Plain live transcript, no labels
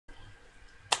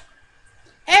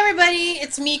everybody,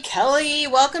 it's me, Kelly.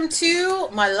 Welcome to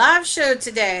my live show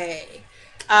today.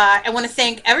 I want to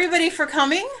thank everybody for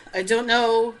coming. I don't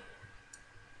know,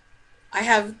 I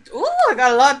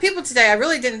got a lot of people today. I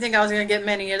really didn't think I was going to get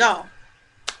many at all.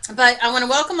 But I want to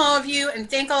welcome all of you and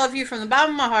thank all of you from the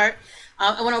bottom of my heart.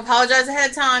 I want to apologize ahead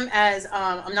of time as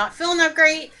I'm not feeling that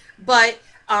great, but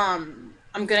I'm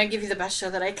going to give you the best show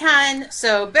that I can.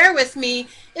 So bear with me.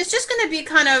 It's just going to be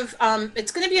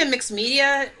it's going to be a mixed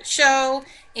media show.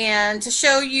 And to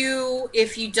show you,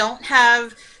 if you don't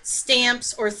have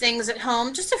stamps or things at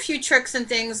home, just a few tricks and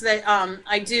things that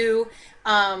I do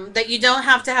that you don't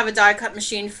have to have a die cut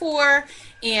machine for.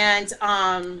 And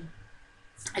I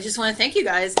just want to thank you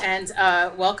guys and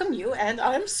welcome you. And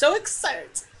I'm so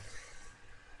excited.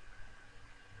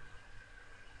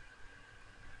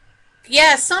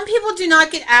 Yeah, some people do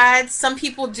not get ads. Some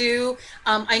people do.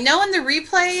 I know in the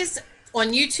replays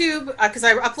on YouTube, because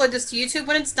I upload this to YouTube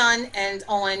when it's done, and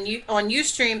on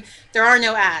UStream there are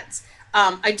no ads.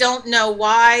 I don't know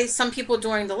why some people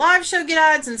during the live show get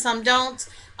ads and some don't.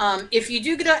 If you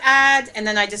do get an ad and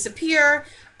then I disappear,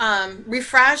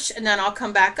 refresh and then I'll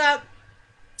come back up.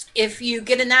 If you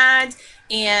get an ad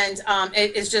and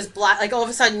it is just black, like all of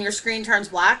a sudden your screen turns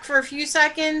black for a few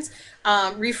seconds,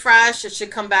 refresh, it should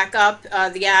come back up.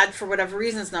 The ad, for whatever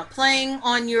reason, is not playing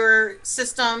on your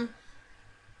system.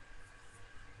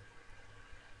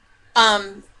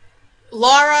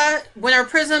 Laura, Winter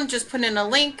Prism, just put in a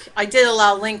link. I did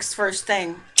allow links first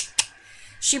thing.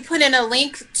 She put in a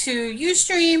link to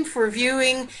Ustream for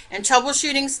viewing and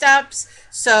troubleshooting steps,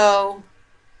 so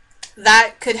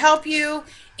that could help you.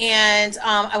 And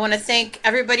I want to thank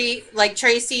everybody like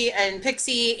Tracy and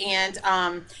Pixie and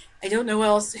I don't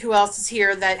know who else is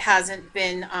here that hasn't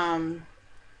been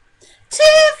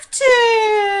Tiff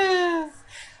Tiff.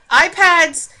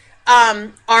 iPads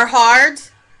are hard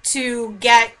to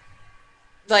get,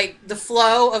 like, the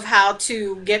flow of how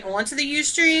to get onto the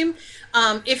Ustream.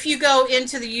 If you go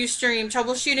into the Ustream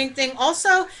troubleshooting thing,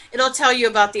 also it'll tell you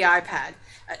about the iPad.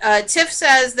 Tiff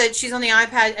says that she's on the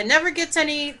iPad and never gets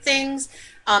any things,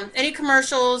 any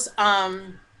commercials.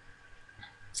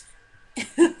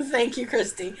 Thank you,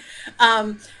 Christy.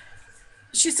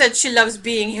 She said she loves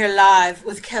being here live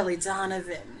with Kelly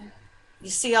Donovan. You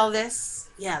see all this?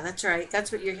 Yeah, that's right.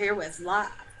 That's what you're here with,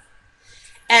 live.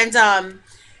 And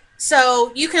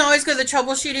so you can always go to the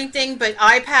troubleshooting thing, but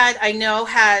iPad I know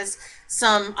has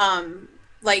some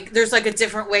like there's like a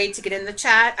different way to get in the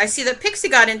chat. I see that Pixie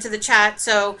got into the chat,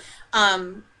 so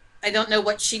I don't know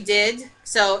what she did.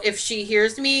 So if she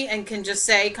hears me and can just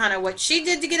say kind of what she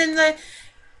did to get in the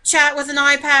chat with an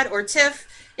iPad, or Tiff,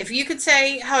 if you could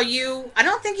say how I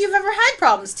don't think you've ever had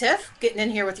problems, Tiff, getting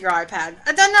in here with your iPad.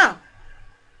 I don't know.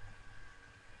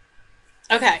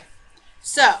 Okay,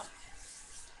 so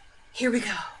here we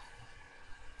go.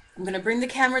 I'm going to bring the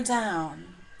camera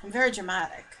down. I'm very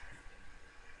dramatic.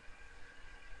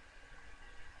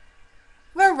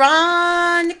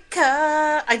 Veronica.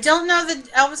 I don't know the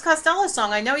Elvis Costello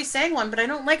song. I know he sang one, but I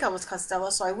don't like Elvis Costello,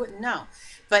 so I wouldn't know.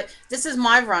 But this is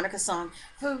my Veronica song.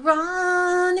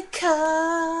 Veronica.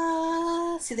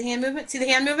 See the hand movement? See the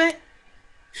hand movement?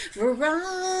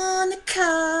 Veronica.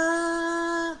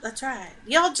 That's right.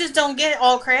 Y'all just don't get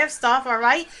all craft stuff, all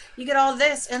right? You get all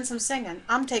this and some singing.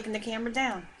 I'm taking the camera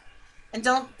down. And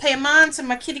don't pay mind to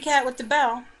my kitty cat with the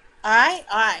bell. All right?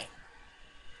 All right.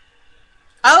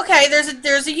 Okay, there's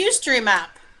a Ustream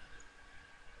app.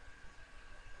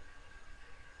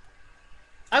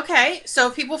 Okay, so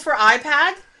people for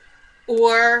iPad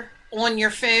or on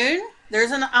your phone,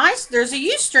 there's a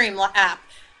Ustream app.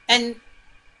 And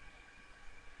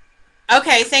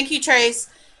okay, thank you, Trace.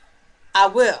 I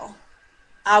will.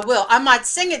 I will. I might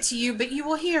sing it to you, but you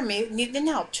will hear me. Needing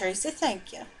help, Tracy.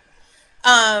 Thank you.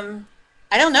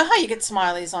 I don't know how you get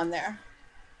smileys on there.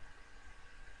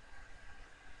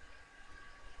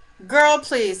 Girl,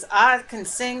 please. I can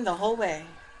sing the whole way.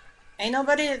 Ain't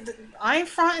nobody. I ain't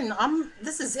fronting.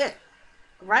 This is it,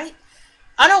 right?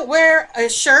 I don't wear a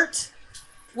shirt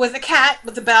with a cat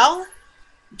with a bell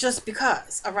just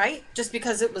because, all right? Just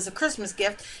because it was a Christmas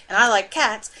gift and I like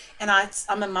cats and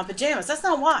I'm in my pajamas. That's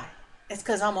not why. It's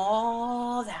because I'm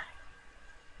all that.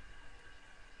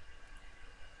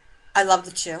 I love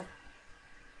the chill.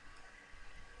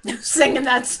 Singing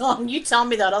that song. You tell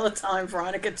me that all the time,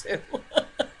 Veronica, too.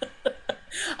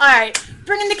 All right,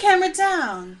 bringing the camera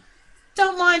down.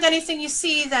 Don't mind anything you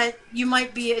see that you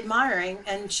might be admiring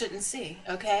and shouldn't see,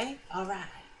 okay? All right.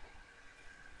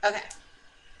 Okay.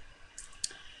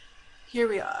 Here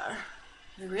we are.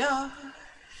 Here we are.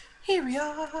 Here we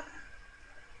are.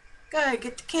 Gotta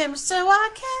get the camera so I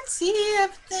can see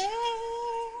everything.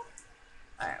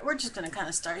 All right, we're just going to kind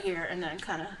of start here and then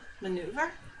kind of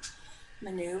maneuver.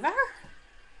 Maneuver.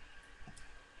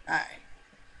 All right.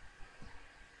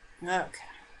 Okay.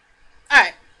 All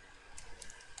right.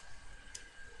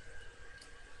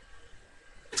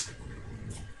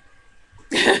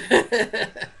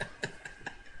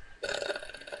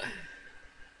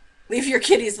 Leave your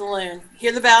kitties alone.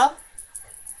 Hear the bell?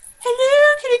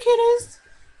 Hello, kitty kitties.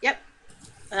 Yep.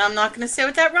 And I'm not going to say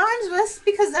what that rhymes with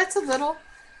because that's a little.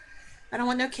 I don't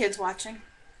want no kids watching.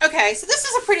 Okay, so this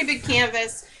is a pretty big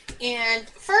canvas. And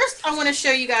first, I want to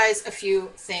show you guys a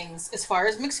few things as far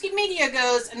as mixed media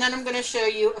goes. And then I'm going to show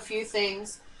you a few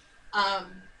things that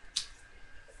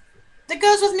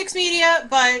goes with mixed media.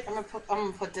 But I'm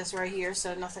going to put this right here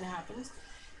so nothing happens.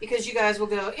 Because you guys will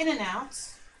go in and out.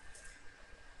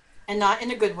 And not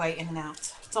in a good way, in and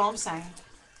out. That's all I'm saying.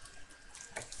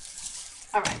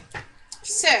 All right.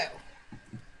 So,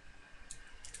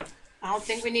 I don't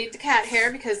think we need the cat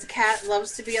hair because the cat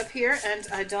loves to be up here and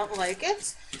I don't like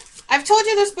it. I've told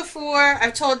you this before.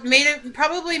 I've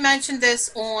probably mentioned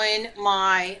this on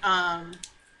my, all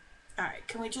right,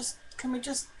 can we just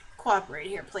cooperate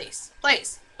here, please?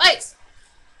 Please.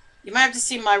 You might have to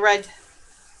see my red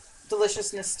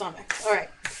deliciousness stomach. All right.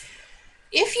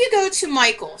 If you go to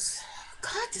Michael's,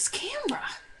 God, this camera.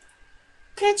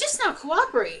 Can I just not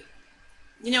cooperate?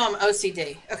 You know I'm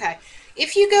OCD. Okay.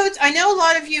 If you go, I know a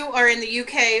lot of you are in the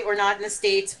UK or not in the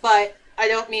States, but I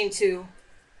don't mean to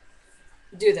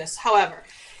do this. However,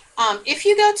 if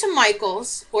you go to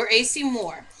Michael's or AC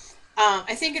Moore,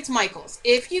 I think it's Michael's.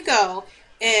 If you go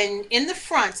and in the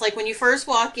front, like when you first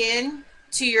walk in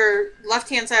to your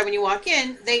left-hand side when you walk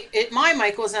in, my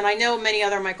Michael's, and I know many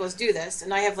other Michael's do this,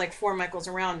 and I have like 4 Michael's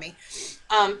around me.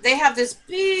 They have this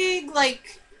big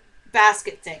like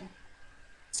basket thing.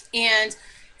 And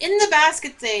in the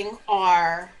basket thing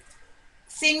are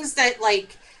things that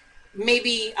like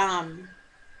maybe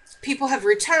people have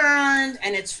returned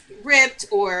and it's ripped,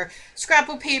 or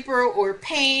scrapbook paper or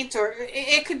paint, or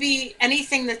it could be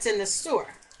anything that's in the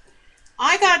store.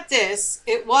 I got this.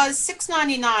 It was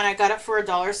 $6.99. I got it for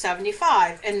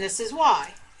 $1.75, and this is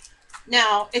why.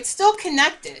 Now, it's still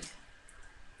connected,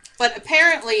 but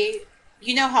apparently,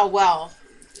 you know how well,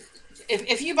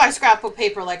 if you buy scrapbook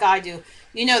paper like I do,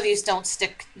 you know these don't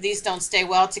stay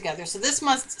well together. So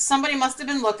somebody must have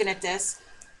been looking at this,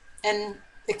 and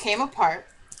it came apart.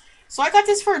 So I got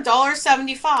this for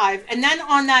 $1.75, and then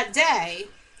on that day,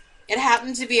 it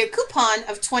happened to be a coupon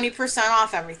of 20%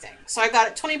 off everything. So I got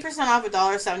it 20% off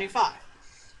 $1.75.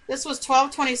 This was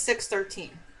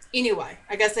 $12.26.13. Anyway,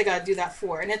 I guess they got to do that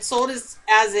for. And it's sold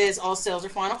as is. All sales are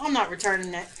final. I'm not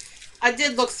returning it. I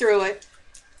did look through it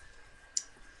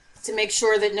to make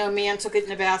sure that no man took it in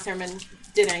the bathroom and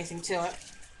did anything to it.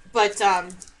 But I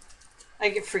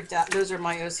get freaked out. Those are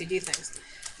my OCD things.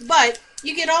 But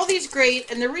you get all these great,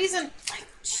 and the reason, like,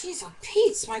 jeez, oh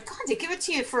Pete, my God, they give it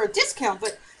to you for a discount,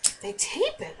 but they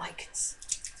tape it like it's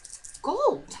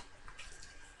gold.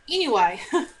 Anyway,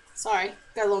 sorry,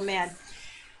 got a little mad.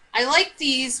 I like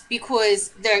these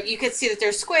because you can see that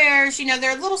they're squares. You know,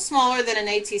 they're a little smaller than an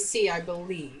ATC, I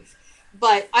believe.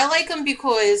 But I like them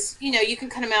because, you know, you can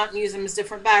cut them out and use them as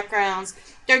different backgrounds.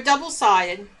 They're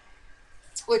double-sided,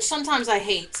 which sometimes I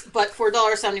hate, but for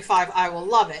 $1.75, I will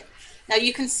love it. Now,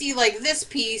 you can see, like, this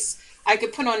piece, I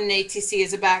could put on an ATC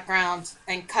as a background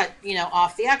and cut, you know,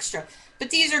 off the extra. But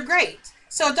these are great.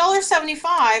 So $1.75,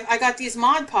 I got these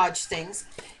Mod Podge things.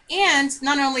 And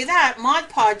not only that, Mod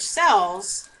Podge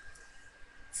sells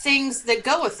things that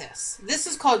go with this. This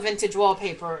is called vintage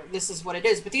wallpaper. This is what it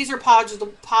is. But these are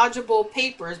podgeable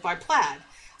papers by Plaid.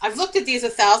 I've looked at these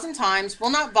 1,000 times.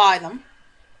 Will not buy them.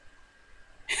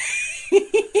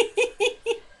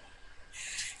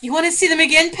 You want to see them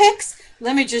again, pics?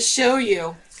 Let me just show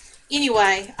you.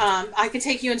 Anyway, I could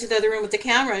take you into the other room with the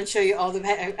camera and show you all the...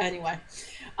 Anyway.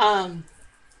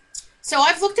 So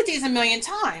I've looked at these a million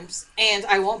times, and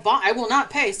I will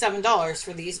not pay $7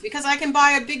 for these because I can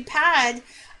buy a big pad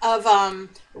of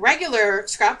regular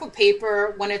scrapbook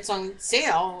paper when it's on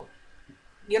sale,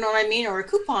 you know what I mean, or a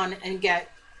coupon, and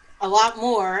get a lot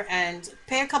more and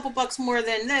pay a couple bucks more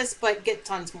than this, but get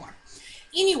tons more.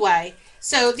 Anyway,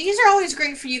 so these are always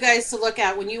great for you guys to look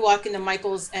at when you walk into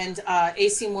Michael's, and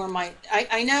AC Moore might.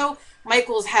 I know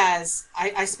Michael's has,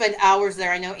 I spend hours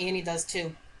there. I know Annie does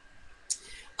too.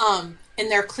 In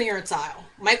their clearance aisle.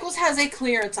 Michael's has a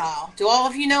clearance aisle. Do all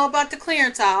of you know about the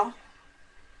clearance aisle?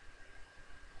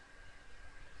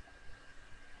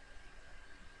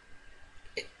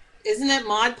 Isn't it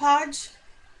Mod Podge?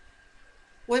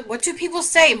 What do people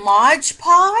say? Mod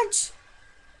Podge?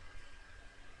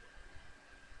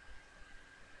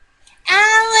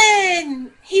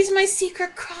 Alan! He's my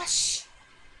secret crush.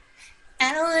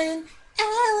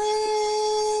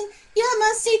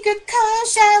 a secret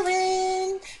crush,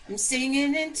 Alan. I'm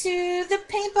singing into the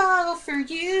paint bottle for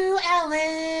you,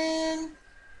 Alan.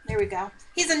 There we go.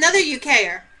 He's another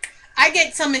UKer. I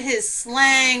get some of his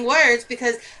slang words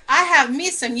because I have me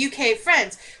some UK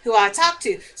friends who I talk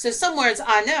to. So some words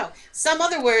I know. Some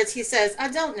other words he says I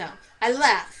don't know. I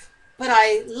laugh. But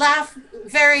I laugh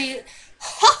very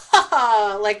ha ha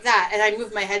ha like that. And I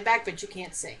move my head back, but you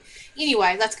can't see.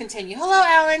 Anyway, let's continue. Hello,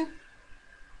 Alan.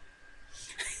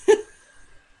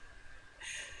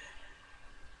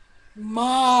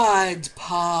 Mod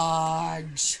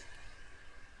Podge.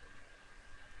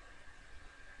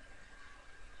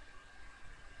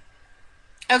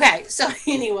 Okay, so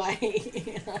anyway,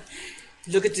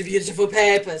 look at the beautiful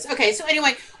papers. Okay, so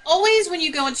anyway, always when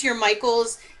you go into your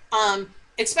Michaels,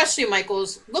 especially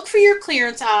Michaels, look for your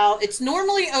clearance aisle. It's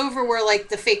normally over where like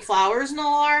the fake flowers and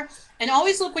all are. And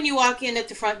always look when you walk in at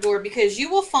the front door because you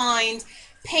will find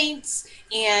paints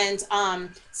and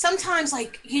sometimes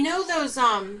like you know those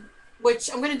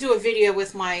which I'm gonna do a video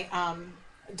with my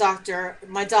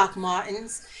my Doc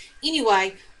Martens.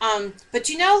 Anyway, but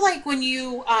you know, like when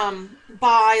you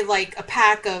buy like a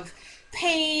pack of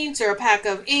paints or a pack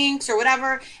of inks or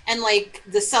whatever, and like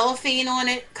the cellophane on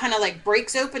it kind of like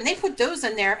breaks open, they put those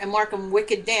in there and mark them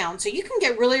wicked down, so you can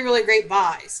get really, really great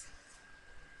buys.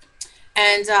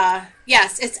 And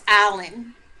yes, it's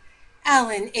Alan.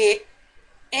 Alan,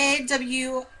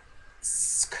 A-W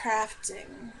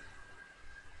Crafting.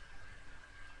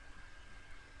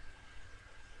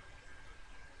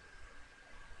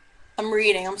 I'm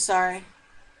reading, I'm sorry.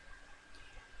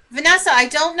 Vanessa, I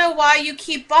don't know why you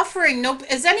keep buffering. Nope.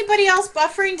 Is anybody else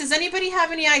buffering? Does anybody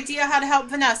have any idea how to help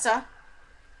Vanessa?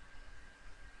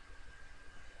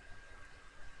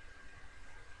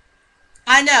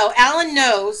 I know. Alan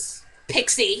knows.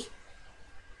 Pixie.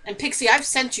 And Pixie, I've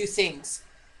sent you things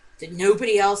that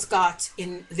nobody else got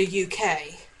in the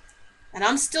UK. And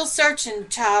I'm still searching,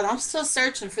 child. I'm still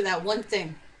searching for that one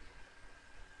thing.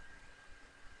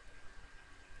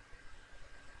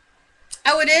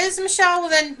 Oh, it is, Michelle? Well,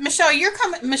 then, Michelle, you're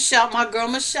coming. Michelle, my girl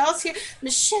Michelle's here.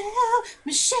 Michelle,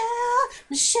 Michelle,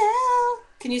 Michelle.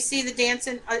 Can you see the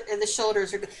dancing? The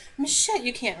shoulders are good. Michelle,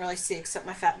 you can't really see except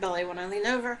my fat belly when I lean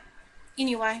over.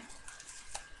 Anyway.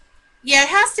 Yeah, it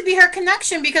has to be her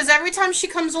connection because every time she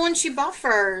comes on, she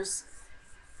buffers.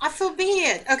 I feel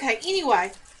bad. Okay,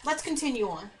 anyway, let's continue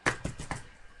on.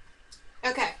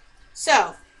 Okay,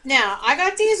 so now I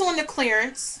got these on the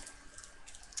clearance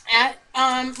at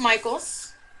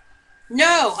Michael's.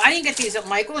 No, I didn't get these at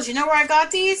Michael's. You know where I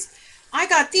got these? I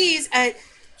got these at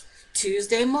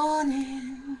Tuesday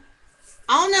Morning.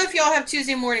 I don't know if y'all have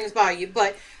Tuesday mornings by you,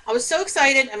 but I was so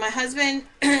excited, and my husband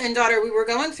and daughter, we were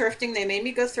going thrifting. They made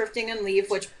me go thrifting and leave,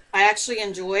 which I actually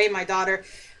enjoy. My daughter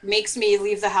makes me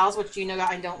leave the house, which you know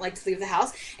I don't like to leave the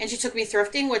house, and she took me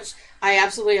thrifting, which I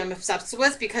absolutely am obsessed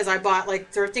with because I bought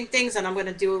like thrifting things, and I'm going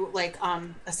to do like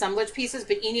assemblage pieces.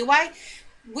 But anyway,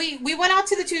 we went out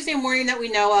to the Tuesday Morning that we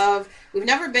know of. We've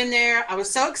never been there. I was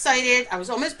so excited. I was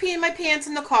almost peeing my pants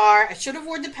in the car. I should have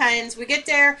worn the pens. We get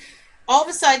there. All of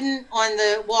a sudden, on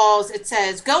the walls, it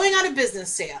says, going out of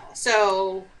business sale.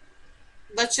 So,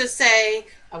 let's just say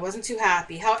I wasn't too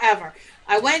happy. However,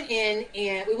 I went in,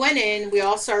 and we went in, we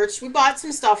all searched. We bought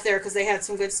some stuff there because they had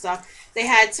some good stuff. They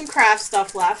had some craft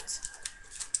stuff left.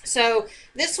 So,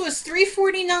 this was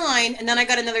 $3.49, and then I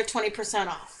got another 20%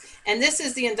 off. And this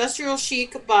is the Industrial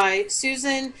Chic by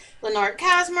Susan Lennart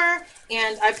Kasmer,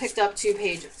 and I picked up two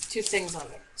things of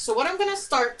it. So, what I'm going to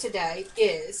start today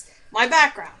is my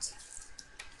background.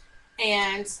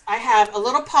 And I have a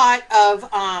little pot of,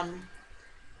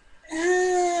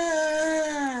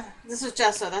 this is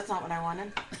gesso. That's not what I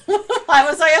wanted. Why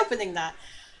was I opening that?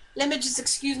 Let me just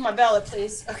excuse my belly,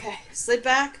 please. Okay, slid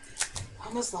back.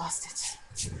 Almost lost it.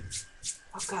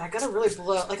 Oh, God, I gotta really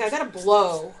blow. Like, I gotta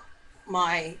blow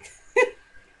my...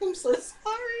 I'm so sorry.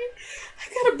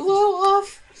 I gotta blow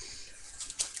off.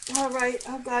 All right.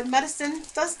 Oh, God, medicine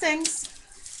does things.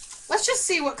 Let's just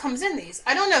see what comes in these.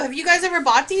 I don't know. Have you guys ever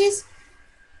bought these?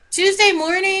 Tuesday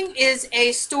Morning is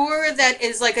a store that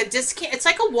is like a discount. It's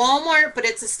like a Walmart, but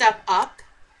it's a step up.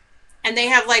 And they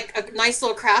have like a nice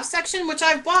little craft section, which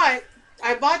I've bought.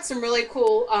 I bought some really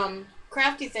cool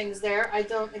crafty things there. I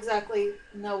don't exactly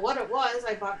know what it was.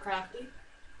 I bought crafty.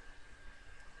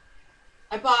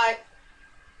 I bought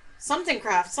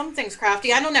something's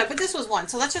crafty. I don't know, but this was one.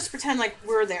 So let's just pretend like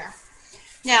we're there.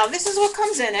 Now, this is what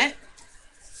comes in it.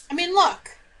 I mean,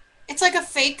 look. It's like a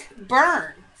fake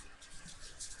burn.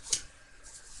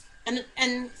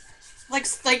 And like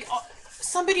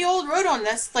somebody old wrote on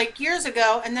this like years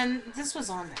ago, and then this was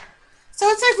on there. So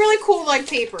it's like really cool, like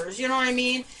papers, you know what I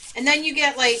mean? And then you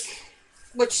get like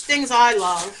which things I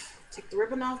love. Take the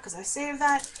ribbon off because I saved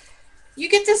that. You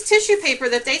get this tissue paper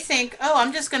that they think, oh,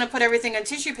 I'm just going to put everything on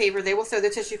tissue paper. They will throw the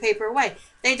tissue paper away.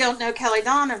 They don't know Kelly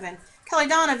Donovan. Kelly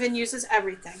Donovan uses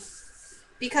everything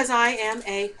because I am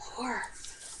a whore.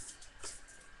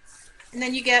 And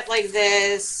then you get like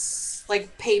this,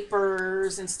 like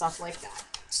papers and stuff like that.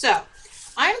 So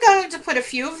I'm going to put a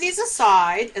few of these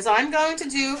aside as I'm going to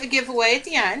do a giveaway at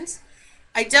the end.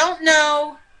 I don't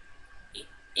know.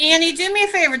 Annie, do me a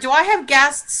favor. Do I have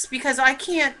guests? Because I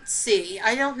can't see.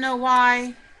 I don't know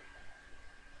why.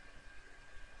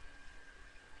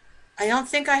 I don't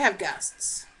think I have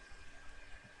guests.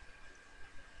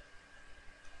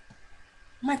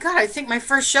 Oh my God, I think my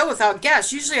first show without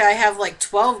guests. Usually I have like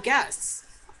 12 guests.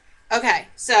 Okay,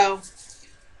 so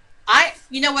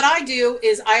you know what I do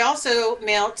is I also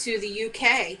mail to the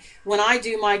UK when I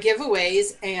do my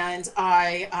giveaways, and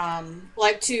I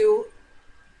like to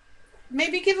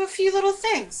maybe give a few little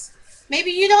things.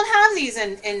 Maybe you don't have these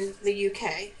in the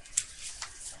UK.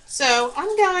 So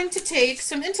I'm going to take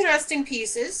some interesting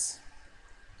pieces,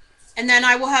 and then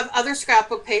I will have other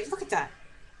scrapbook paper. Look at that.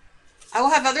 I will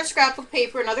have other scrapbook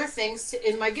paper and other things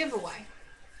in my giveaway.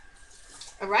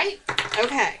 All right?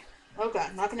 Okay. Oh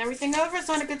God, knocking everything over is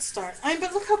not a good start.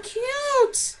 But look how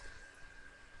cute.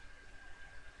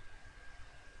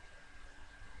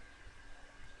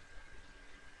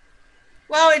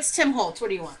 Well, it's Tim Holtz. What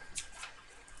do you want?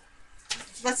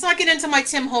 Let's not get into my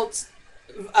Tim Holtz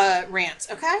rant,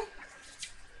 okay?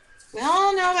 We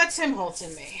all know that Tim Holtz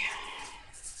in me.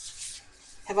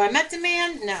 Have I met the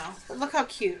man? No. But look how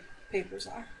cute papers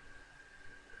are.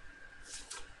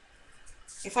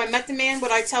 If I met the man,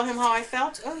 would I tell him how I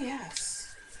felt? Oh,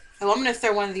 yes. Oh, I'm going to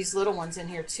throw one of these little ones in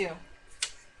here, too.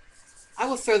 I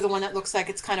will throw the one that looks like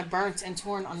it's kind of burnt and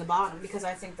torn on the bottom because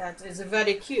I think that is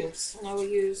very cute. And I will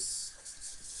use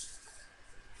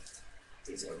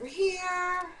these over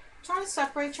here. Trying to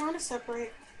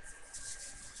separate.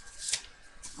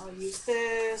 I'll use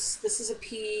this. This is a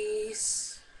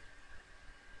piece.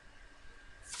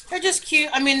 They're just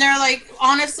cute. I mean, they're like,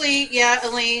 honestly, yeah,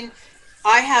 Elaine,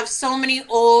 I have so many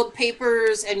old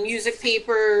papers and music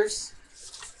papers.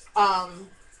 I'm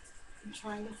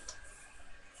trying to...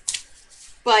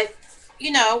 But,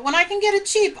 you know, when I can get it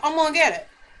cheap, I'm going to get it.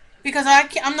 Because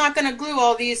I'm not going to glue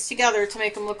all these together to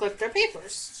make them look like they're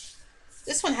papers.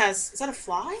 This one has... Is that a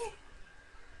fly?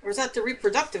 Or is that the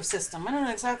reproductive system? I don't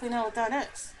exactly know what that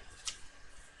is.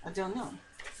 I don't know.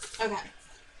 Okay.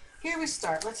 Here we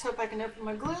start. Let's hope I can open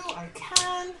my glue. I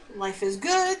can. Life is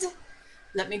good.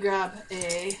 Let me grab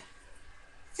a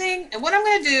thing. And what I'm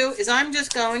going to do is I'm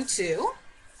just going to...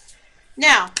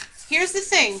 Now, here's the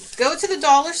thing. Go to the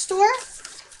dollar store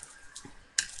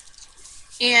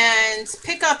and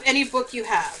pick up any book you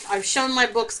have. I've shown my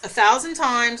books 1,000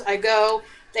 times.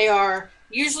 They are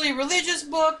usually religious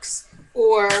books,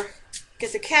 or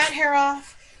Get the Cat Hair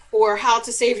Off, or How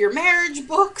to Save Your Marriage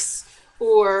books,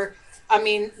 or, I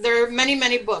mean, there are many,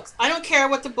 many books. I don't care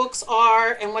what the books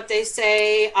are and what they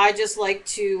say. I just like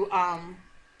to,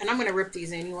 and I'm going to rip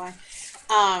these anyway.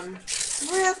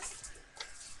 Rip.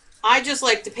 I just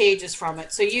like the pages from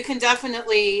it. So you can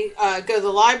definitely go to the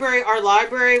library. Our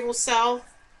library will sell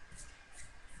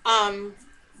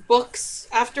books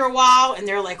after a while, and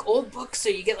they're like old books, so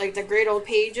you get like the great old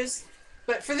pages.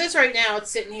 But for this right now,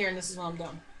 it's sitting here, and this is what I'm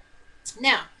doing.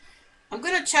 Now, I'm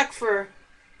going to check for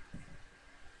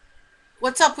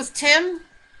what's up with Tim.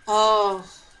 Oh,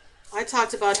 I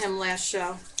talked about him last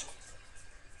show.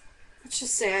 Let's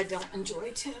just say I don't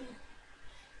enjoy Tim.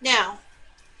 Now,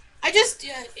 I just,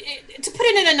 to put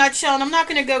it in a nutshell, and I'm not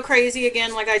going to go crazy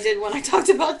again like I did when I talked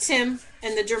about Tim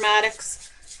and the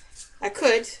dramatics. I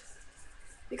could,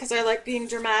 because I like being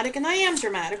dramatic, and I am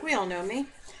dramatic. We all know me.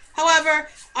 However,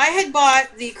 I had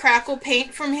bought the crackle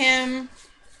paint from him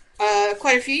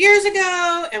quite a few years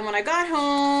ago, and when I got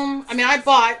home, I mean, I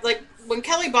bought, like, when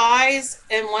Kelly buys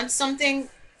and wants something,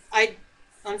 I,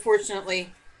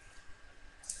 unfortunately,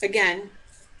 again,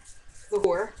 the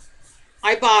whore,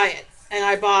 I buy it, and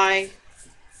I buy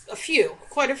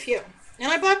quite a few.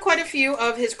 And I bought quite a few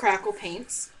of his crackle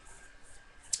paints,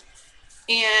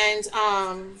 and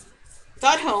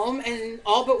got home, and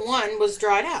all but one was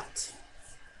dried out.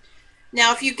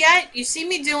 Now, if you see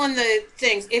me doing the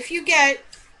things, if you get,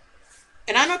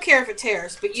 and I don't care if it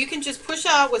tears, but you can just push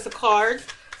out with a card,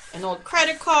 an old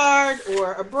credit card,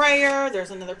 or a brayer. There's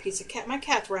another piece of cat. My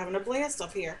cats were having a blast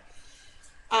up here.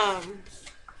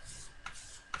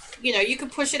 You know, you can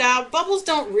push it out. Bubbles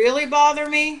don't really bother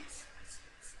me.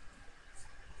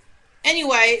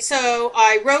 Anyway, so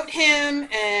I wrote him,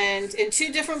 and in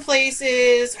 2 different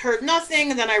places, heard nothing,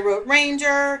 and then I wrote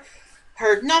Ranger,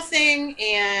 heard nothing,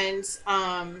 and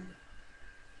I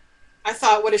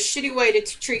thought, what a shitty way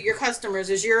to treat your customers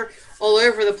is you're all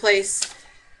over the place.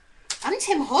 I'm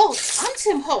Tim Holtz. I'm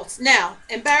Tim Holtz. Now,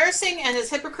 embarrassing and as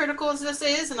hypocritical as this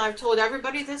is, and I've told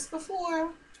everybody this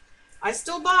before, I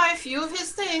still buy a few of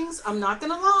his things. I'm not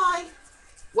going to lie.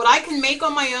 What I can make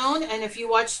on my own, and if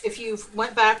you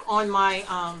went back on my,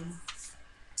 I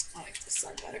like this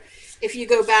side better. If you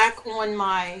go back on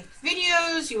my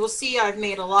videos, you will see I've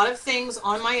made a lot of things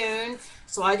on my own,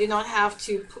 so I do not have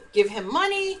to give him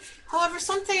money. However,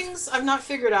 some things I've not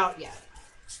figured out yet.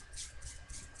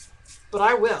 But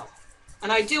I will.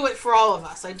 And I do it for all of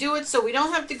us. I do it so we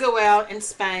don't have to go out and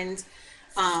spend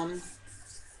a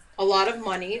lot of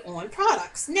money on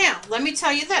products. Now, let me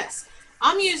tell you this.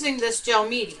 I'm using this gel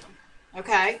medium,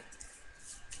 okay?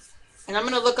 And I'm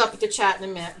going to look up at the chat in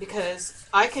a minute because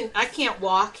I can't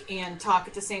walk and talk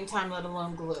at the same time, let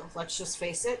alone glue. Let's just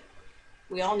face it.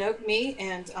 We all know me,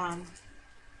 and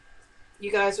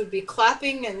you guys would be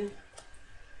clapping and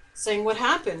saying, what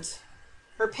happened?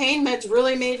 Her pain meds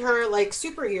really made her like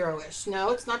superhero-ish. No,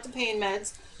 it's not the pain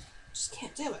meds. Just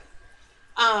can't do it.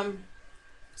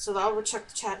 So I'll check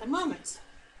the chat in a moment.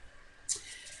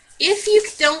 If you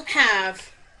don't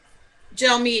have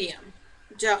gel medium,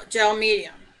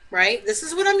 right? This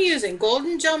is what I'm using.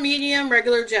 Golden gel medium,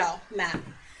 regular gel, matte.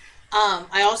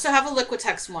 I also have a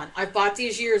Liquitex one. I bought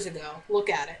these years ago. Look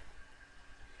at it.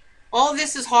 All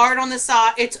this is hard on the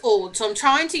side. It's old, so I'm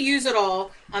trying to use it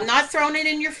all. I'm not throwing it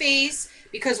in your face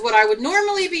because what I would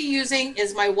normally be using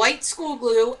is my white school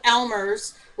glue,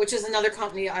 Elmer's, which is another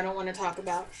company I don't want to talk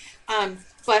about.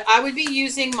 But I would be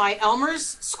using my Elmer's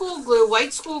school glue,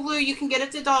 white school glue you can get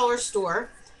at the dollar store.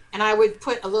 And I would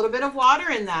put a little bit of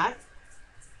water in that.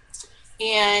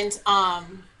 And I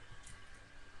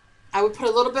would put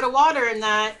a little bit of water in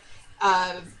that,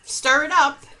 stir it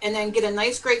up, and then get a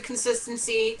nice, great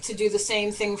consistency to do the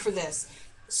same thing for this.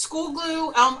 School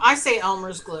glue, I say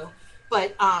Elmer's glue,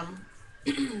 but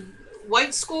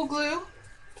white school glue,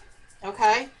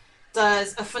 okay,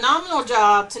 does a phenomenal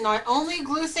job to not only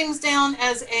glue things down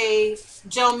as a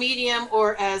gel medium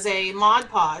or as a Mod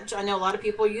Podge. I know a lot of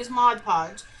people use Mod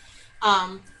Podge,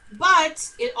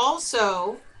 but it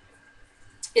also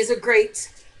is a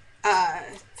great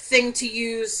thing to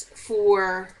use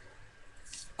for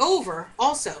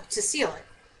also to seal it.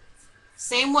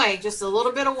 Same way, just a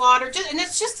little bit of water, and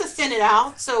it's just to thin it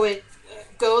out so it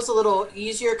goes a little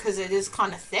easier because it is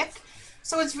kind of thick.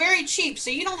 So it's very cheap, so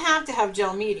you don't have to have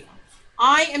gel medium.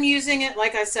 I am using it,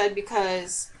 like I said,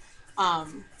 because I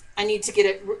need to get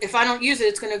it. If I don't use it,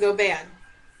 it's going to go bad.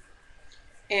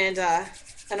 And I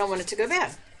don't want it to go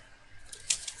bad.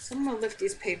 So I'm going to lift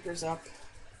these papers up.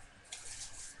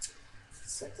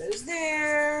 Set those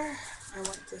there. I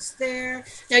want this there.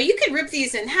 Now you can rip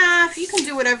these in half. You can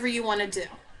do whatever you want to do.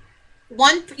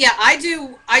 I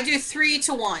do 3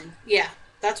 to 1. Yeah,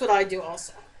 that's what I do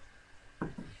also. And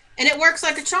it works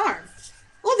like a charm.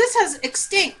 Well, this has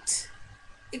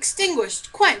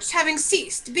extinguished, quenched, having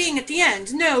ceased, being at the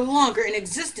end, no longer in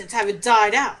existence, having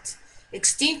died out.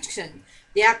 Extinction,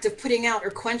 the act of putting out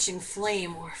or quenching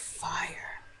flame or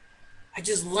fire. I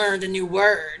just learned a new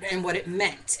word and what it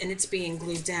meant, and it's being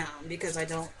glued down because I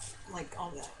don't like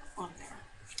all that on there.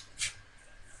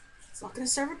 It's not going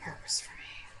to serve a purpose for me.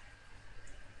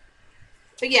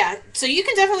 But yeah, so you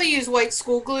can definitely use white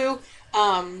school glue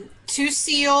to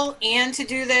seal and to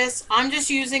do this. I'm just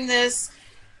using this.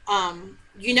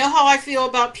 You know how I feel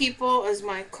about people, as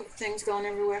my thing's going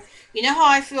everywhere. You know how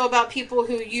I feel about people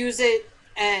who use it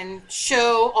and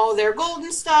show all their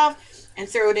golden stuff and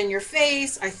throw it in your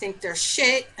face. I think they're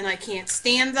shit and I can't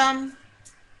stand them.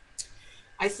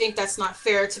 I think that's not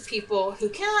fair to people who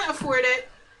cannot afford it.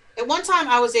 At one time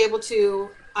I was able to,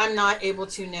 I'm not able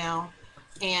to now.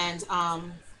 And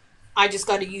I just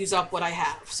got to use up what I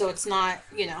have. So it's not,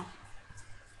 you know,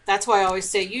 that's why I always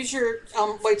say use your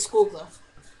white school glue.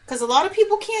 Because a lot of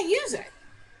people can't use it.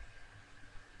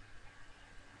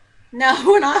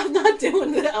 No, I'm not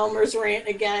doing the Elmer's rant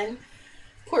again.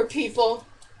 Poor people.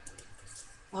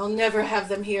 I'll never have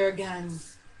them here again.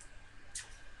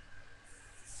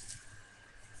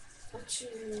 Let's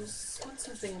use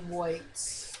something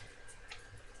white.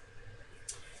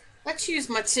 Let's use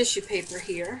my tissue paper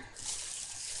here.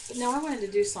 But no, I wanted to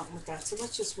do something with that, so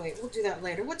let's just wait. We'll do that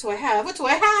later. What do I have? What do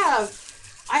I have?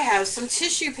 I have some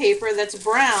tissue paper that's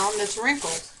brown, that's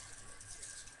wrinkled.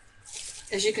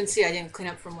 As you can see, I didn't clean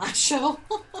up from last show.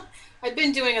 I've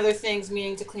been doing other things,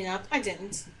 meaning to clean up. I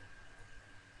didn't.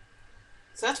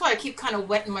 So that's why I keep kind of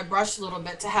wetting my brush a little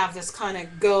bit to have this kind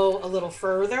of go a little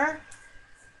further.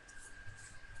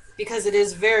 Because it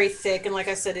is very thick, and like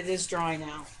I said, it is dry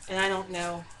now. And I don't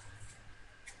know.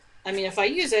 I mean, if I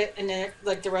use it and then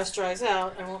like the rest dries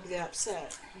out, I won't be that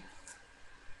upset.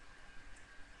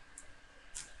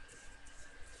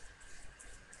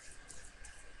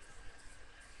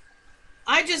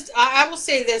 I will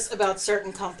say this about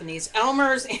certain companies,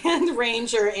 Elmer's and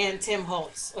Ranger and Tim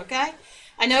Holtz, okay?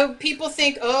 I know people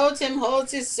think, oh, Tim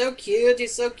Holtz is so cute,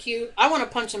 he's so cute. I want to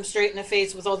punch him straight in the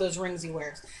face with all those rings he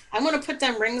wears. I want to put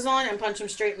them rings on and punch him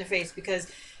straight in the face because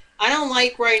I don't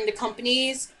like writing to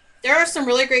companies. There are some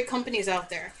really great companies out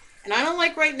there, and I don't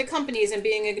like writing to companies and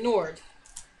being ignored.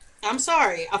 I'm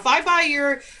sorry. If I buy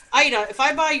your item, if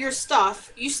I buy your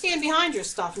stuff, you stand behind your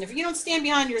stuff. And if you don't stand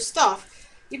behind your stuff,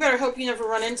 you better hope you never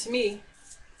run into me,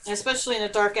 especially in a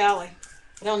dark alley.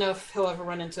 I don't know if he'll ever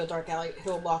run into a dark alley.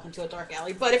 He'll walk into a dark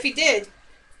alley. But if he did,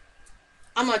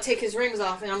 I'm going to take his rings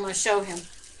off and I'm going to show him.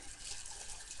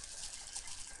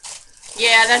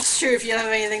 Yeah, that's true if you don't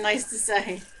have anything nice to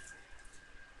say.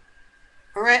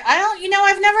 All right. I don't,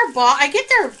 I've never bought, I get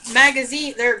their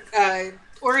magazine, their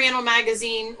Oriental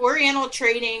magazine, Oriental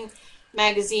Trading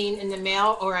magazine in the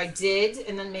mail, or I did,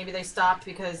 and then maybe they stopped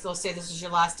because they'll say this is your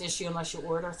last issue unless you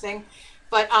order thing.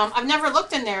 But I've never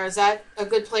looked in there. Is that a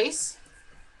good place?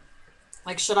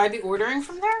 Like, should I be ordering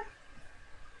from there?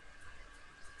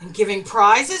 And giving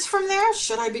prizes from there?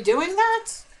 Should I be doing that?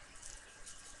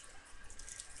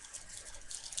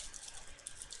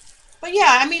 But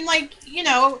yeah, I mean, like,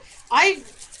 I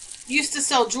used to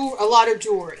sell a lot of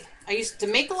jewelry. I used to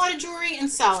make a lot of jewelry and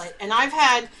sell it. And I've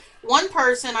had one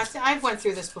person, I've went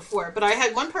through this before, but I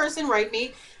had one person write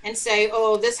me and say,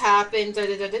 oh, this happened, da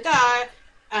da da da da.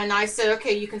 And I said,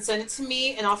 okay, you can send it to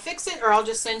me and I'll fix it, or I'll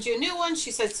just send you a new one.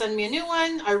 She said, send me a new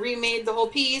one. I remade the whole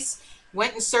piece,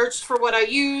 went and searched for what I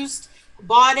used,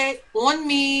 bought it on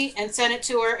me, and sent it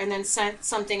to her, and then sent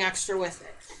something extra with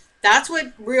it. That's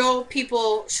what real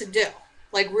people should do.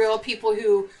 Like real people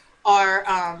who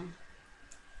are,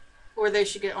 or they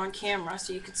should get on camera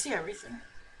so you can see everything.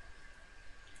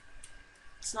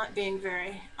 It's not being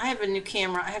very. I have a new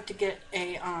camera. I have to get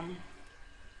a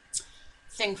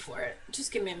thing for it.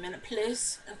 Just give me a minute,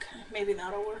 please. Okay, maybe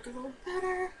that'll work a little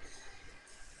better.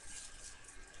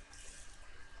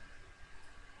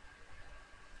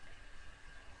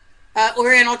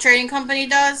 Oriental Trading Company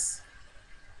does.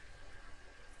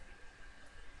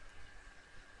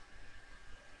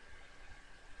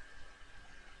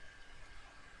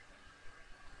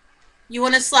 You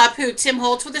want to slap who? Tim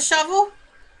Holtz with a shovel?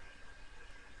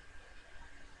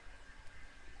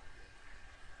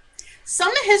 Some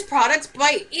of his products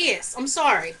bite. Yes, I'm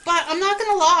sorry, but I'm not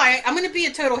gonna lie. I'm gonna be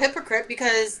a total hypocrite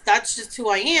because that's just who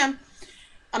I am.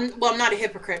 I'm not a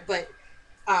hypocrite, but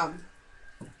um,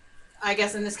 I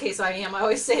guess in this case I am. I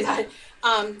always say that.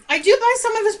 I do buy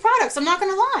some of his products. I'm not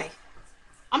gonna lie.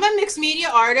 I'm a mixed media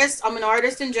artist. I'm an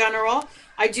artist in general.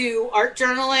 I do art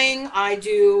journaling. I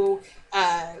do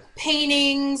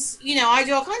paintings. I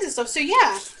do all kinds of stuff. So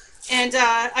yeah, and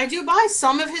I do buy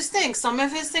some of his things. Some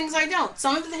of his things I don't.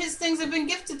 Some of his things have been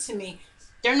gifted to me.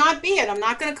 They're not bad. I'm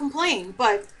not going to complain.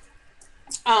 But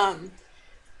um,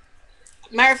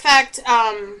 matter of fact,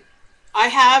 I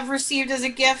have received as a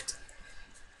gift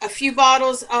a few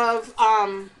bottles of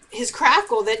his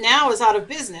Crackle that now is out of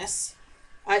business.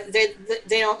 They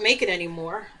don't make it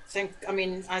anymore.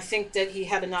 I think that he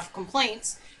had enough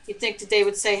complaints. You'd think that they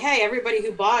would say, "Hey, everybody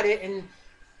who bought it and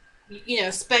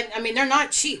spent." I mean, they're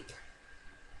not cheap,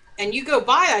 and you go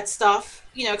buy that stuff,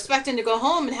 expecting to go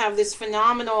home and have this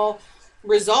phenomenal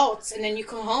results, and then you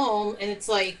come home and it's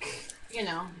like,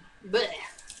 bleh.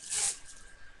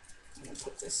 I'm gonna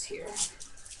put this here.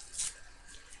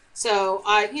 So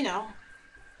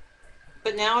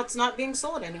but now it's not being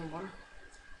sold anymore.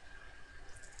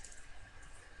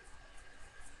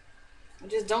 I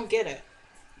just don't get it.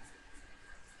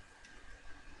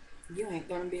 You ain't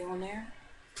gonna be on there.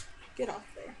 Get off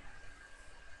there.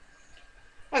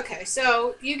 Okay,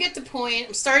 so you get the point.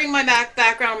 I'm starting my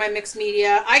background on my mixed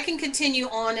media. I can continue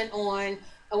on and on.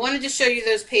 I wanted to show you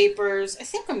those papers. I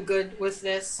think I'm good with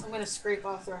this. I'm going to scrape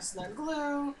off the rest of that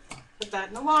glue, put that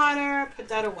in the water, put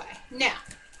that away. Now,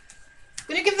 I'm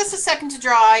going to give this a second to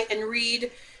dry and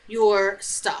read your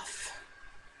stuff.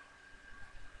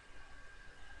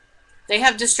 They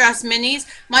have distress minis.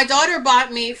 My daughter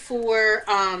bought me for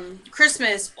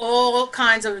Christmas all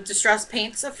kinds of distress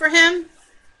paints for him,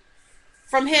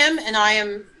 from him, and I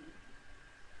am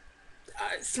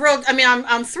thrilled. I mean,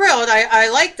 I'm thrilled. I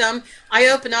like them. I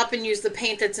open up and use the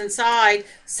paint that's inside.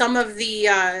 Some of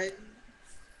the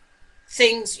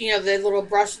things, the little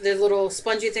brush, the little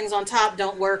spongy things on top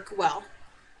don't work well.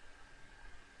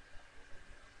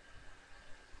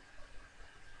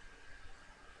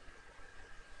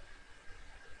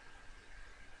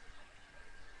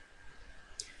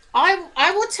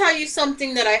 I will tell you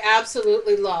something that I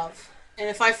absolutely love. And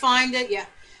if I find it, yeah.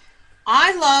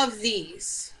 I love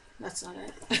these. That's not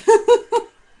it.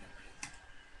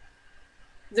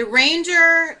 The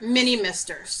Ranger Mini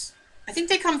Misters. I think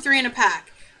they come 3 in a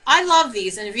pack. I love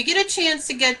these, and if you get a chance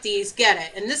to get these, get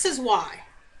it. And this is why.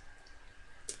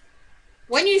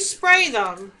 When you spray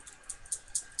them,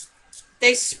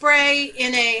 they spray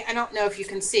in a, I don't know if you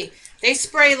can see, they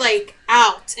spray like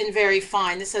out and very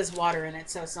fine. This has water in it,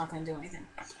 so it's not going to do anything.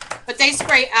 But they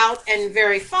spray out and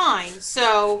very fine.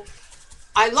 So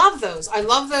I love those. I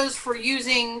love those for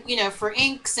using, you know, for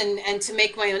inks and to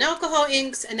make my own alcohol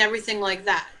inks and everything like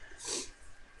that.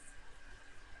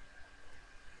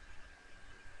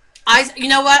 You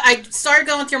know what? I started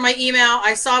going through my email.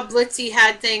 I saw Blitsy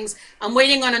had things. I'm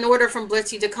waiting on an order from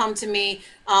Blitsy to come to me.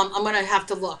 I'm going to have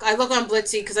to look. I look on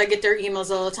Blitsy because I get their emails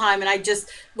all the time. And I just,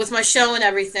 with my show and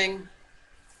everything.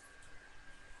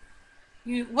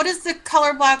 What is the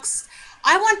color box?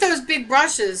 I want those big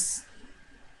brushes.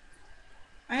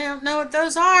 I don't know what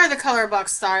those are, the color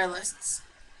box stylists.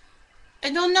 I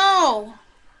don't know.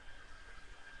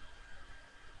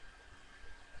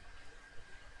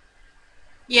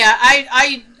 Yeah,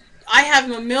 I have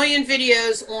a million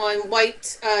videos on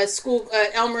white school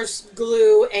Elmer's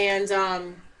glue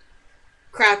and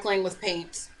crackling with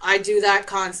paint. I do that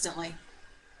constantly.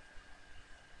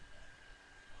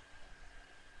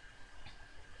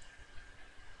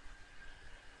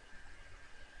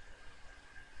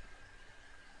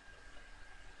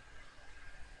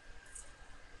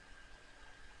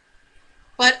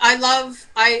 But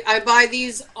I buy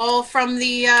these all from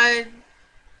the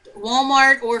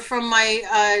Walmart or from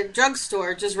my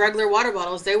drugstore, just regular water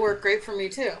bottles. They work great for me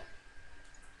too.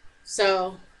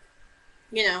 So,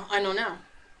 you know, I don't know.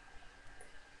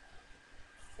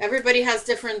 Everybody has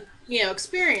different, you know,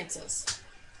 experiences.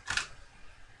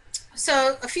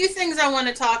 So, a few things I want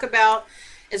to talk about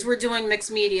as we're doing mixed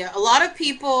media. A lot of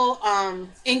people,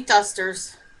 ink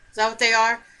dusters, is that what they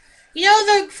are? You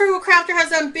know, the Frugal Crafter has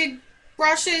them big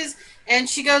brushes, and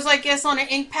she goes like this on an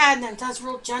ink pad and then does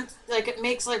real gentle, like it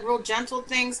makes like real gentle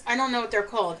things. I don't know what they're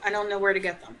called. I don't know where to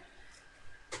get them.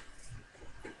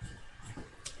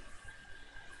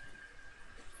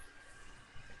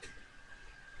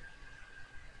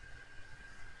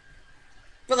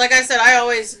 But like I said, I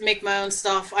always make my own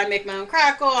stuff. I make my own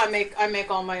crackle. I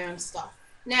make all my own stuff.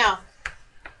 Now,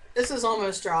 this is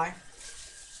almost dry.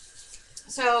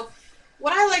 So,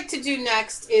 what I like to do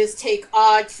next is take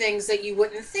odd things that you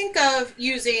wouldn't think of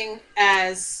using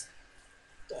as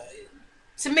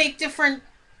to make different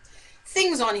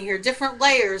things on here, different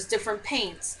layers, different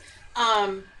paints.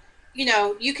 Um, you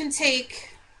know, you can take,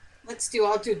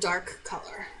 I'll do dark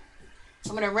color.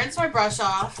 I'm going to rinse my brush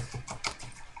off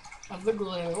of the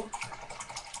glue.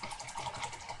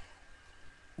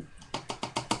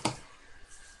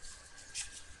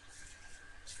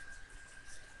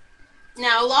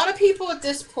 Now, a lot of people at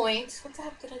this point, what the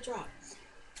heck did I drop?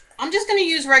 I'm just going to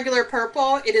use regular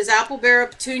purple. It is Apple Bear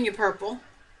Petunia purple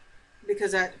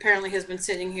because that apparently has been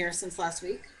sitting here since last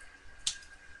week.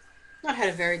 Not had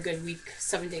a very good week,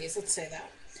 7 days, let's say that.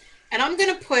 And I'm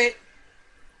going to put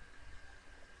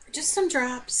just some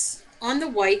drops on the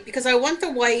white because I want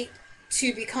the white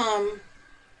to become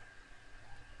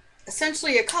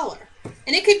essentially a color.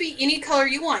 And it could be any color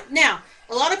you want. Now,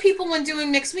 a lot of people when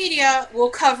doing mixed media will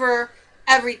cover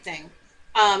everything.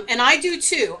 And I do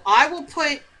too. I will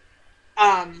put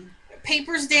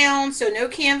papers down so no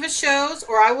canvas shows,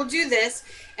 or I will do this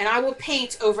and I will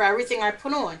paint over everything I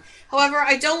put on. However,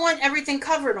 I don't want everything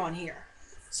covered on here.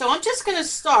 So I'm just going to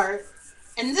start,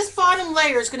 and this bottom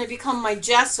layer is going to become my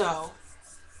gesso,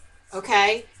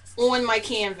 okay, on my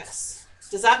canvas.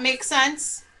 Does that make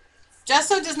sense?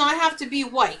 Gesso does not have to be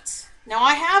white. Now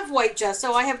I have white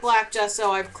gesso, I have black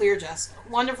gesso, I have clear gesso.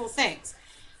 Wonderful things.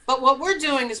 But what we're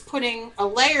doing is putting a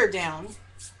layer down,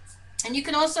 and you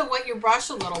can also wet your brush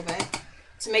a little bit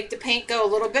to make the paint go a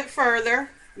little bit further,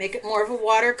 make it more of a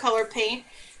watercolor paint.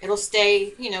 It'll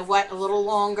stay, you know, wet a little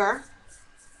longer.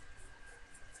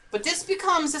 But this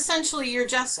becomes essentially your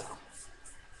gesso.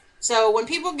 So when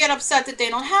people get upset that they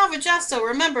don't have a gesso,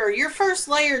 remember, your first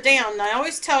layer down, and I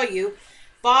always tell you,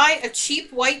 buy a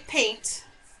cheap white paint.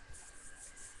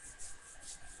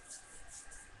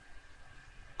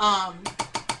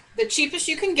 The cheapest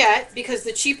you can get, because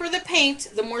the cheaper the paint,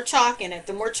 the more chalk in it.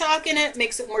 The more chalk in it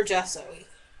makes it more gesso-y,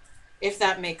 if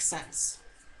that makes sense.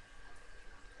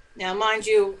 Now, mind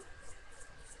you,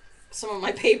 some of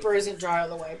my paper isn't dry all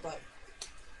the way, but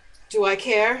do I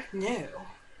care? No.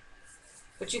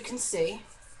 But you can see.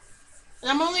 And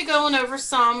I'm only going over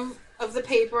some of the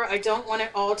paper. I don't want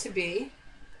it all to be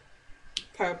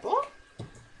purple.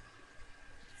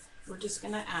 We're just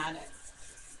going to add it.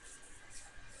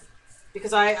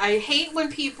 Because I hate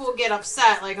when people get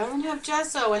upset, like, I don't have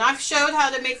gesso. And I've showed how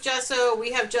to make gesso.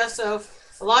 We have gesso.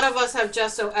 A lot of us have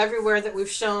gesso everywhere that we've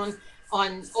shown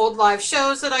on old live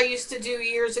shows that I used to do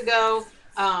years ago.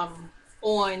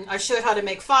 I showed how to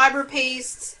make fiber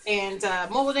paste and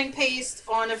molding paste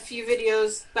on a few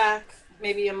videos back,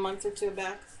 maybe a month or two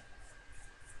back.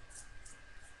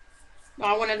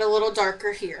 I want it a little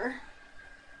darker here.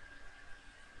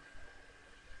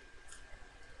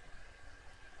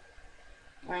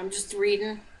 I'm just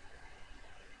reading.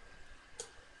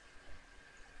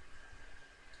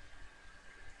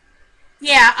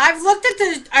 Yeah, I've looked at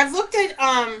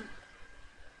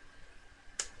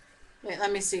wait,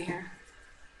 let me see here.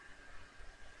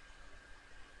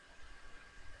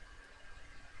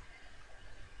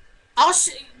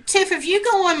 Tiff, if you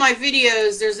go on my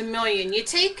videos, there's a million. You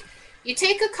take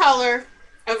a color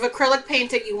of acrylic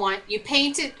paint that you want. You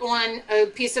paint it on a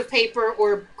piece of paper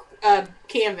or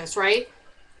canvas, right?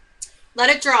 Let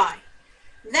it dry.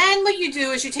 Then what you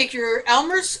do is you take your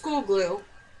Elmer's school glue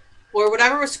or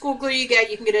whatever school glue you get.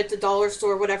 You can get it at the dollar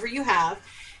store, whatever you have.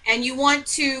 And you want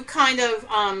to kind of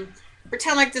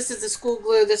pretend like this is the school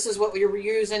glue. This is what we were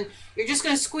using. You're just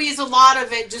going to squeeze a lot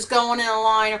of it just going in a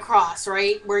line across,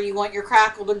 right? Where you want your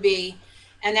crackle to be.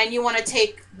 And then you want to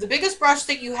take the biggest brush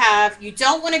that you have. You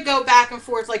don't want to go back and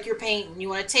forth like you're painting. You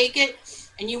want to take it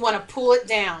and you want to pull it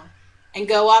down and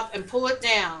go up and pull it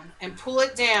down and pull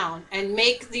it down and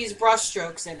make these brush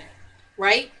strokes in it,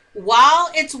 right? While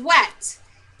it's wet,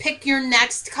 pick your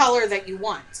next color that you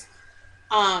want.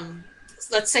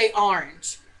 Let's say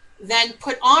orange. Then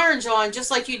put orange on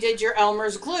just like you did your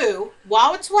Elmer's glue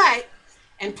while it's wet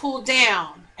and pull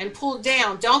down and pull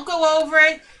down. Don't go over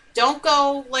it. Don't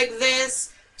go like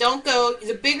this. Don't go,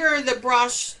 the bigger the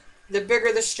brush, the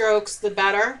bigger the strokes, the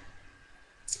better.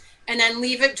 And then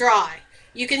leave it dry.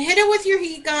 You can hit it with your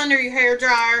heat gun or your hair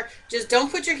dryer. Just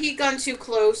don't put your heat gun too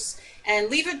close and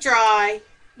leave it dry.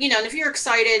 You know, and if you're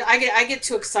excited, I get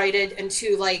too excited and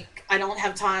too like, I don't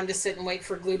have time to sit and wait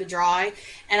for glue to dry.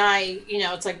 And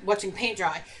it's like watching paint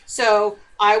dry. So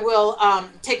I will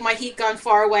take my heat gun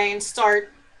far away and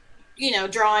start,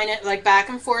 drawing it like back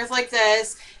and forth like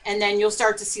this. And then you'll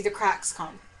start to see the cracks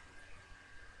come.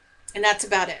 And that's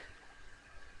about it.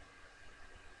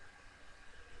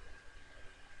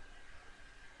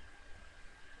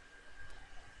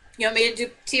 You want me to do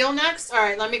teal next? All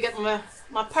right, let me get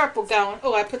my purple going.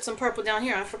 Oh, I put some purple down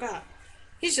here. I forgot.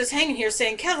 He's just hanging here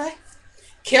saying, Kelly,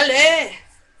 Kelly,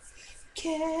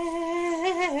 Kelly,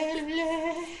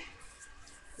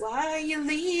 why are you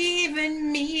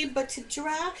leaving me but to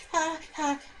dry?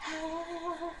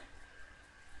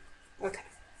 Okay.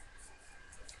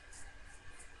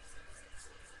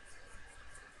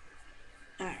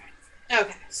 All right.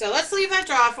 Okay, so let's leave that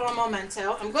dry for a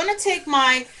momento. I'm going to take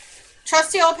my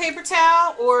trusty old paper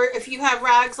towel, or if you have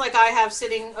rags like I have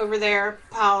sitting over there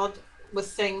piled with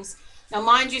things. Now,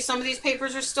 mind you, some of these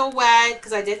papers are still wet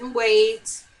because I didn't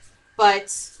wait,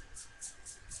 but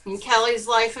in Kelly's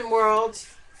life and world,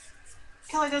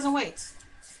 Kelly doesn't wait.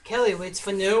 Kelly waits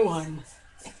for no one.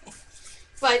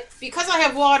 But because I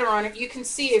have water on it, you can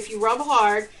see if you rub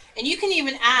hard, and you can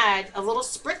even add a little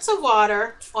spritz of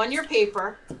water on your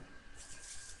paper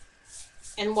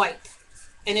and wipe.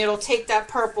 And it'll take that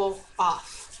purple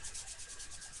off.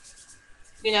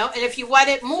 And if you wet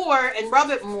it more and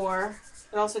rub it more,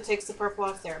 it also takes the purple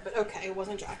off there. But okay, it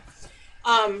wasn't dry.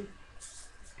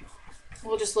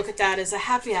 We'll just look at that as a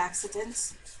happy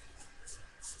accident.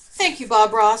 Thank you,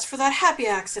 Bob Ross, for that happy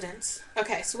accident.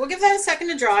 Okay, so we'll give that a second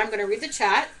to dry. I'm going to read the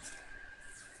chat.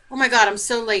 Oh my God, I'm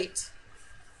so late.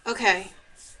 Okay.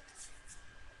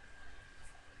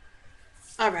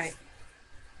 All right.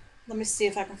 Let me see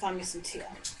if I can find me some teal.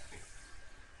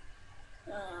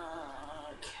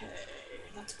 Okay,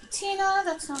 that's patina.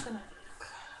 That's not gonna work.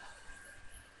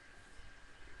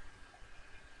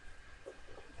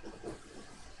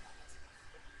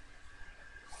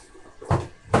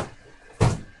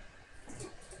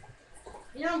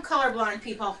 I'm colorblind,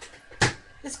 people.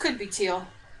 This could be teal.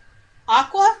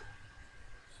 Aqua?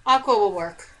 Aqua will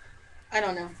work. I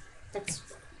don't know.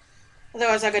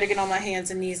 Otherwise, I gotta get on my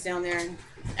hands and knees down there,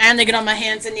 and to get on my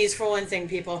hands and knees for one thing,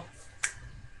 people.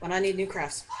 When I need new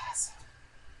craft supplies.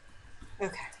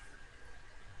 Okay.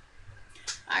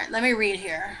 All right, let me read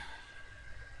here.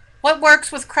 What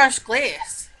works with crushed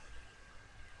glass?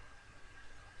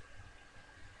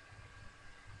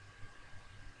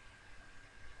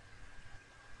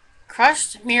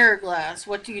 Crushed mirror glass.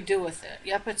 What do you do with it?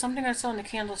 Yep, it's something I saw in the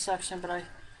candle section, but I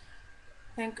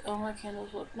think all my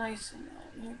candles look nice in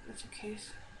that. It's a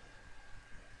case.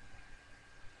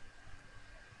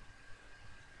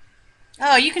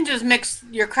 Oh, you can just mix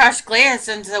your crushed glass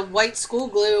into white school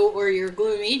glue or your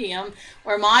glue medium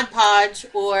or Mod Podge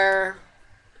or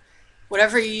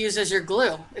whatever you use as your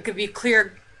glue. It could be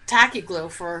clear tacky glue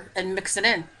for and mix it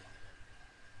in.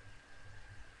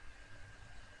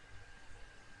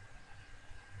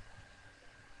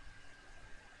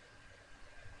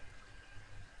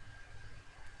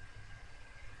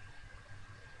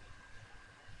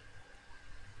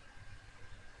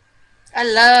 I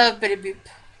love Bitty Boop.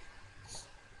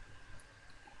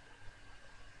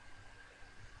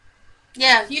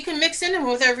 Yeah, you can mix in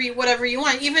with whatever you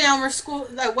want. Even Elmer school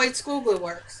white school glue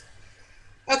works.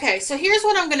 Okay, so here's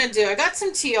what I'm gonna do. I got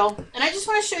some teal, and I just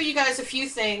want to show you guys a few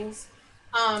things.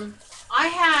 Um, I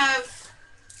have,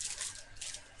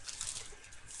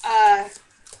 uh,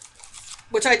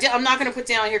 which I'm not gonna put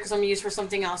down here because I'm gonna use for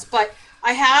something else. But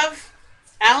I have.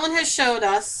 Alan has showed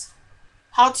us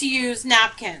how to use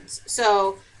napkins.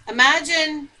 So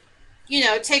imagine,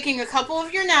 taking a couple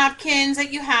of your napkins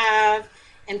that you have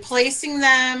and placing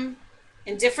them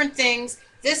in different things.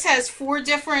 This has four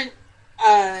different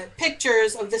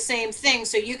pictures of the same thing,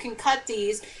 so you can cut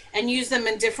these and use them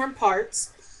in different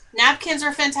parts. Napkins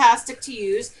are fantastic to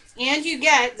use, and you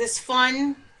get this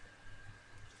fun.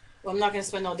 Well, I'm not going to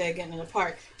spend all day getting it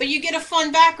apart, but you get a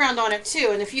fun background on it too.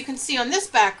 And if you can see on this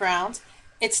background,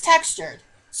 it's textured.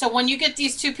 So when you get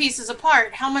these two pieces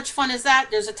apart, how much fun is that?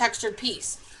 There's a textured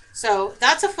piece. So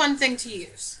that's a fun thing to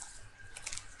use.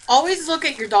 Always look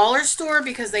at your dollar store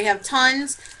because they have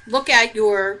tons. Look at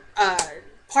your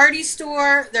party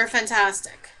store. They're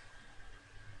fantastic.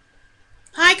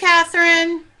 Hi,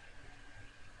 Catherine.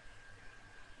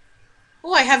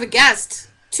 Oh, I have a guest.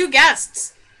 Two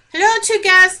guests. Hello, two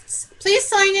guests. Please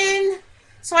sign in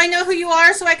so I know who you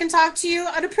are so I can talk to you.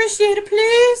 I'd appreciate it,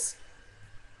 please.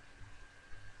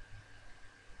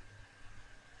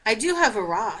 I do have a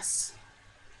Ross.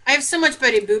 I have so much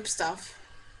Betty Boop stuff.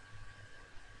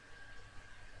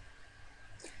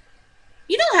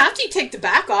 You don't have to take the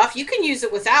back off. You can use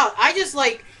it without.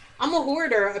 I'm a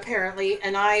hoarder apparently,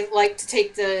 and I like to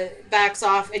take the backs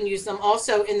off and use them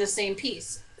also in the same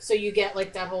piece. So you get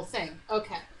like that whole thing.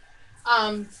 Okay.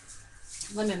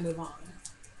 Let me move on.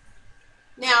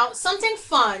 Now, something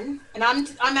fun, and I'm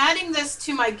adding this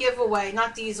to my giveaway,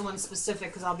 not these ones specific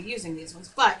because I'll be using these ones,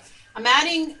 but I'm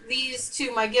adding these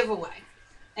to my giveaway.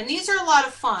 And these are a lot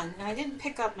of fun, and I didn't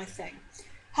pick up my thing.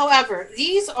 However,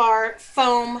 these are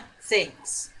foam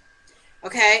things.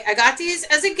 Okay, I got these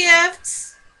as a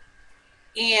gift,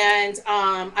 and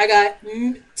I got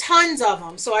tons of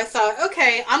them. So I thought,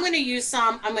 okay, I'm going to use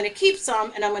some, I'm going to keep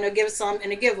some, and I'm going to give some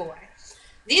in a giveaway.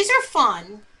 These are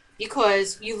fun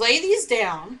because you lay these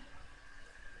down.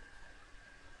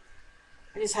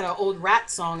 I just had an old Rat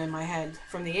song in my head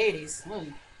from the 80s.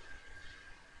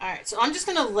 All right, so I'm just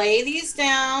going to lay these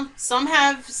down. Some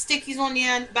have stickies on the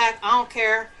end, back. I don't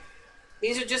care.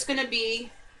 These are just going to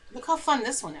be, look how fun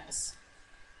this one is.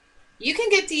 You can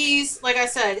get these, like I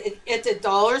said, at the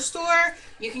dollar store.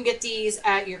 You can get these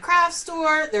at your craft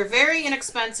store. They're very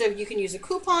inexpensive. You can use a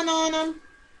coupon on them.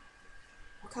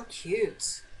 Look how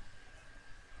cute.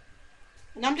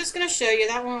 And I'm just going to show you.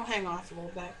 That one will hang off a little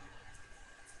bit.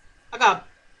 I got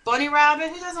bunny rabbit.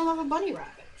 Who doesn't love a bunny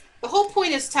rabbit? The whole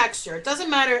point is texture. It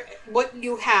doesn't matter what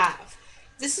you have.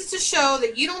 This is to show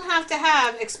that you don't have to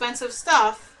have expensive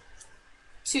stuff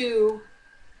to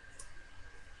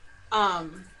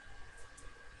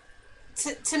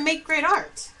make great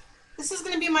art. This is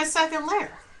going to be my second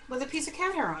layer with a piece of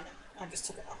cat hair on it. I just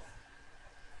took it off.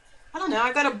 I don't know.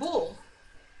 I got a bull.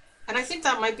 And I think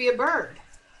that might be a bird.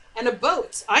 And a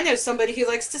boat. I know somebody who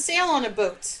likes to sail on a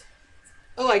boat.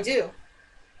 Oh, I do.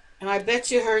 And I bet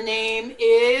you her name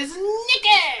is Nikki.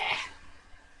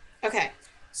 Okay,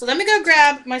 so let me go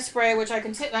grab my spray, which I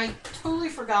totally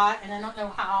forgot, and I don't know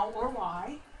how or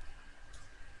why.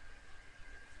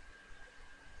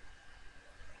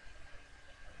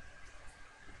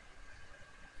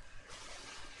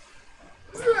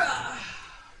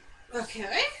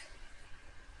 Okay.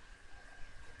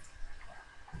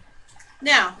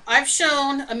 Now, I've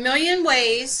shown a million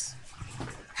ways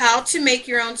how to make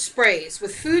your own sprays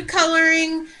with food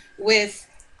coloring, with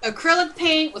acrylic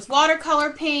paint, with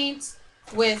watercolor paint,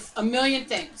 with a million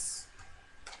things.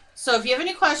 So if you have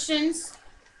any questions,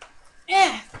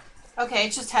 okay,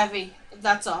 it's just heavy.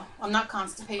 That's all. I'm not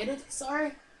constipated.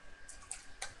 Sorry.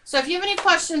 So if you have any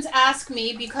questions, ask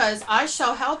me because I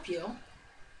shall help you.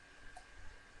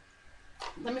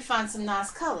 Let me find some nice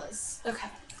colors. Okay.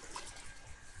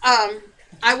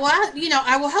 I will help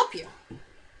you.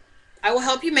 I will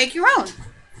help you make your own.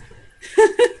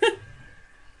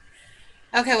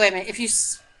 Okay, wait a minute. If you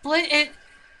split it,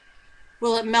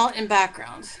 will it melt in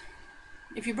background?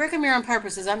 If you break a mirror on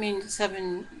purpose, does that mean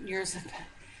 7 years?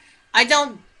 I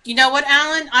don't. You know what,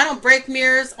 Alan? I don't break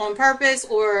mirrors on purpose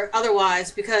or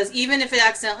otherwise because even if it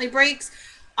accidentally breaks,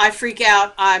 I freak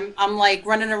out. I'm like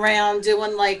running around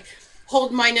doing like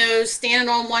holding my nose, standing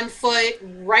on one foot,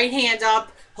 right hand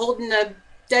up, holding a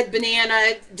dead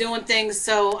banana, doing things.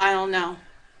 So I don't know.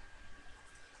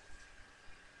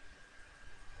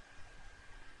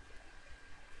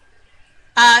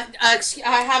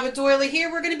 I have a doily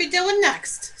here. We're going to be doing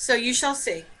next, so you shall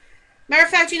see. Matter of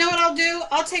fact, you know what I'll do?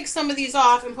 I'll take some of these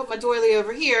off and put my doily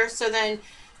over here so then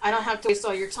I don't have to waste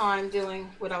all your time doing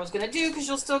what I was going to do because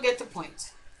you'll still get the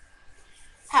point.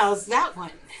 How's that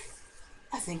one?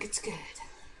 I think it's good.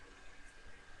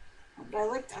 But I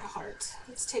like that heart.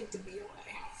 Let's take the B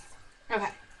away.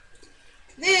 Okay.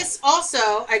 This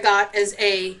also I got as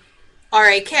a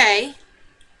RAK,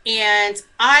 and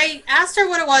I asked her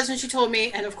what it was and she told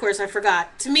me, and of course I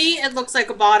forgot. To me, it looks like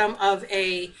a bottom of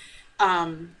a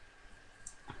um,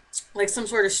 like some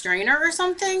sort of strainer or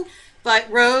something. But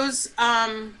Rose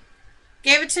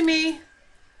gave it to me.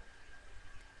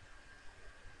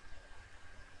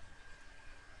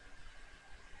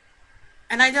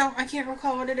 And I can't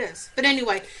recall what it is. But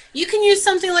anyway, you can use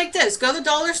something like this. Go to the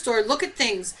dollar store, look at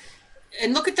things,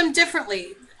 and look at them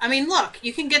differently. I mean, look,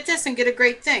 you can get this and get a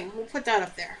great thing. We'll put that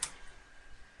up there.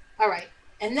 All right.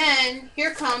 And then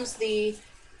here comes the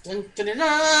dun, dun, dun,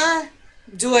 dun,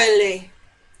 doily.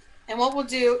 And what we'll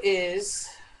do is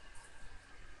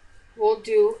we'll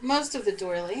do most of the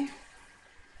doily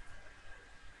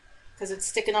because it's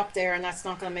sticking up there and that's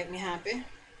not going to make me happy.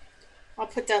 I'll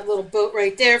put that little boat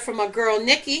right there for my girl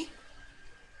Nikki,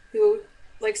 who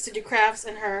likes to do crafts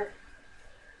and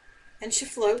she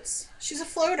floats. She's a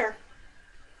floater.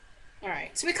 All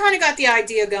right, so we kind of got the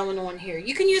idea going on here.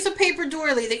 You can use a paper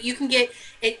doily that you can get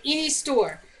at any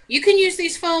store. You can use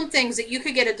these foam things that you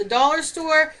could get at the dollar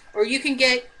store, or you can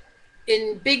get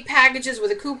in big packages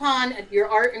with a coupon at your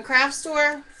art and craft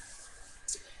store.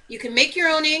 You can make your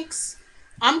own inks.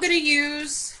 I'm going to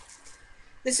use,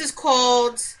 this is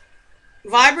called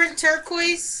Vibrant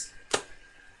Turquoise,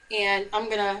 and I'm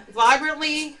going to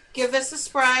vibrantly give this a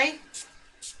spray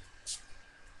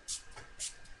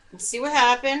and see what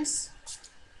happens.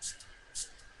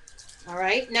 All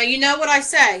right, now you know what I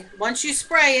say. Once you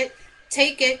spray it,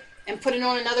 take it and put it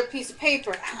on another piece of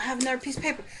paper. I don't have another piece of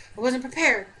paper. I wasn't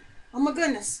prepared. Oh my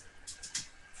goodness.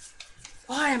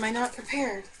 Why am I not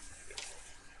prepared?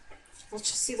 Let's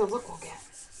just see the look we'll get.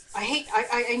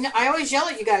 I always yell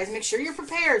at you guys, make sure you're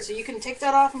prepared so you can take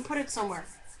that off and put it somewhere.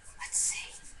 Let's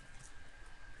see.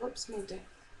 Whoops, moved it.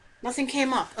 Nothing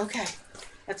came up. Okay.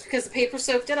 That's because the paper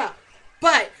soaked it up.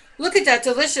 But look at that,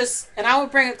 delicious. And I will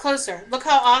bring it closer. Look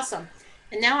how awesome.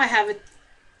 And now I have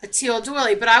a teal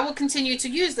doily, but I will continue to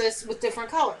use this with different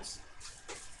colors.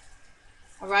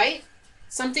 All right?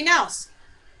 Something else.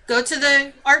 Go to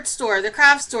the art store, the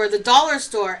craft store, the dollar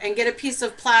store, and get a piece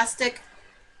of plastic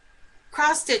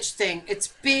cross-stitch thing. It's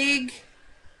big.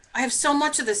 I have so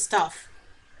much of this stuff.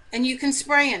 And you can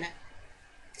spray in it.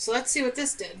 So let's see what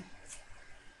this did.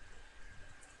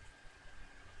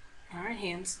 All right,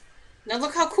 hands. Now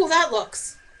look how cool that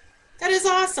looks. That is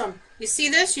awesome. You see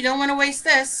this? You don't want to waste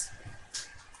this.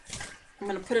 I'm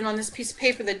going to put it on this piece of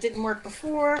paper that didn't work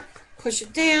before. Push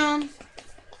it down.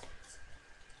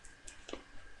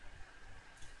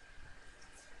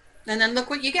 And then look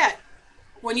what you get.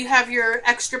 When you have your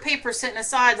extra paper sitting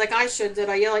aside, like I should, that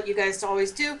I yell at you guys to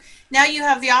always do, now you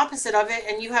have the opposite of it,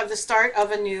 and you have the start of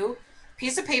a new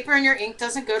piece of paper, and your ink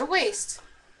doesn't go to waste.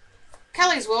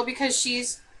 Kelly's will, because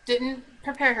she's didn't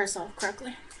prepare herself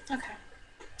correctly. Okay.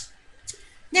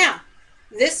 Now,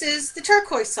 this is the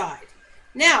turquoise side.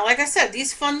 Now, like I said,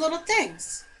 these fun little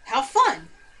things. How fun.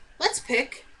 Let's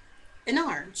pick an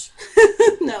orange.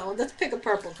 No, let's pick a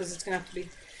purple, because it's going to have to be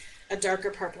a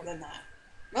darker purple than that.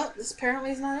 Well, this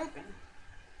apparently is not open.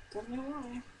 Don't know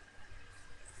why.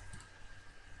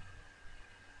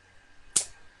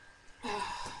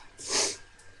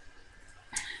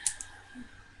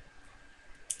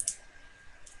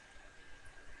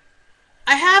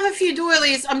 I have a few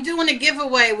doilies. I'm doing a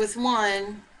giveaway with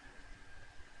one.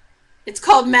 It's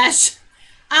called Mesh.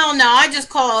 I don't know. I just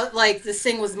call it like this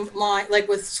thing with line, like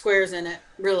with squares in it,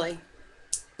 really.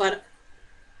 But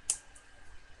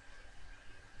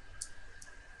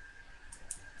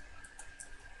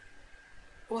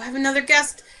we'll have another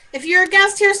guest. If you're a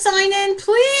guest here, sign in,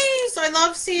 please. I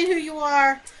love seeing who you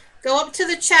are. Go up to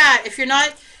the chat. If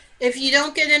you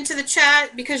don't get into the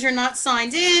chat because you're not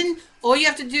signed in, all you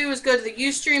have to do is go to the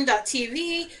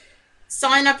ustream.tv,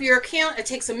 sign up your account. It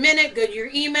takes a minute. Go to your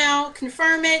email,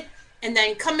 confirm it, and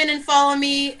then come in and follow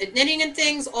me at Knitting and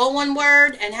Things, all one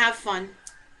word, and have fun.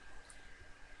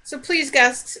 So please,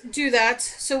 guests, do that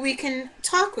so we can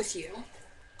talk with you.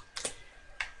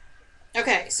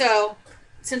 Okay, so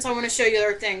since I want to show you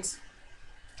other things,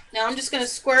 now I'm just going to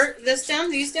squirt these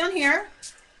down here,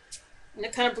 and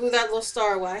it kind of blew that little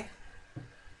star away.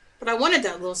 But I wanted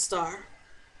that little star.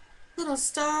 Little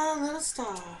star, little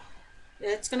star. Yeah,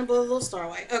 it's going to blow the little star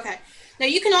away. Okay. Now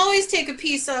you can always take a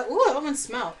piece of, ooh, that one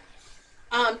smelled.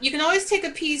 You can always take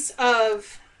a piece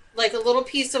of, like a little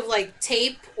piece of like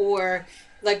tape or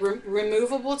like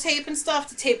removable tape and stuff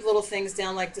to tape little things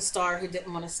down, like the star who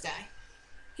didn't want to stay.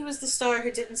 He was the star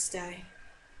who didn't stay.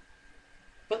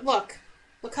 But look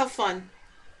how fun.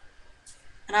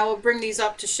 And I will bring these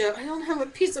up to show. I don't have a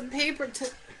piece of paper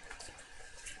to.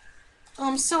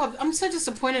 Oh, I'm so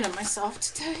disappointed in myself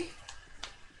today.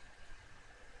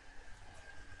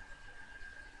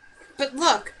 But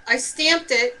look, I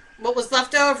stamped it, what was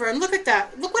left over, and look at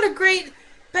that. Look what a great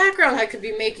background I could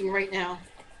be making right now.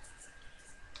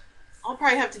 I'll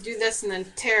probably have to do this and then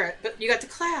tear it, but you got the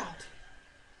cloud.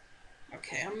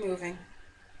 Okay, I'm moving.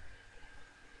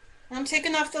 I'm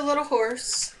taking off the little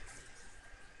horse.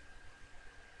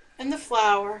 And the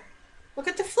flower. Look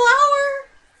at the flower!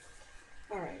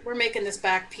 Alright, we're making this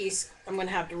back piece. I'm going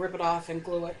to have to rip it off and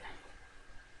glue it.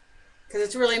 Because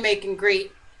it's really making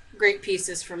great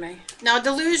pieces for me. Now,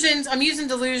 delusions, I'm using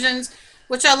delusions,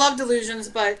 which I love delusions,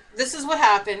 but this is what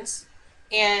happens,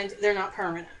 and they're not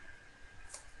permanent.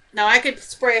 Now, I could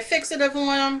spray a fixative on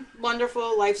them.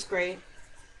 Wonderful. Life's great.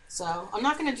 So, I'm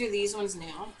not going to do these ones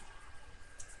now.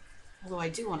 Although I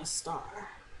do want a star.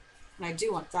 And I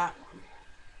do want that one.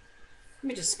 Let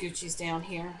me just scooch these down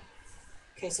here.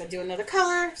 Okay, so I do another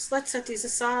color. So let's set these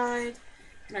aside.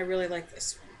 And I really like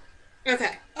this one.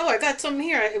 Okay. Oh, I got something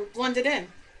here. It blended in.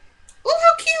 Oh,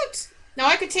 how cute! Now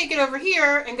I could take it over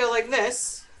here and go like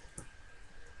this.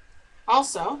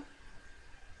 Also,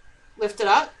 lift it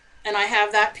up, and I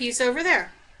have that piece over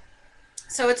there.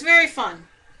 So it's very fun.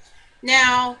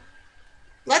 Now,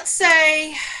 let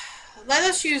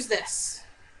us use this,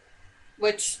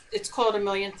 which it's called A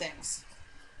Million Things.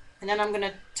 And then I'm going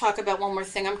to talk about one more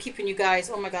thing. I'm keeping you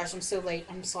guys, oh my gosh, I'm so late.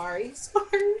 I'm sorry.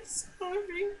 Sorry.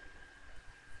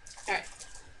 All right.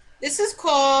 This is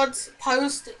called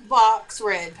Post Box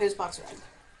Red.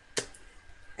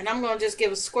 And I'm going to just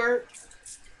give a squirt.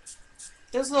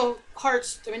 Those little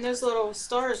hearts, those little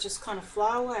stars just kind of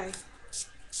fly away.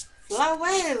 Fly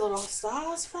away, little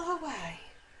stars, fly away.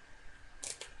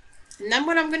 And then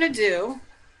what I'm going to do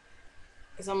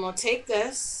is I'm going to take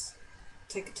this,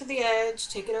 take it to the edge,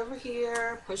 take it over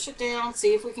here, push it down,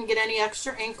 see if we can get any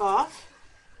extra ink off.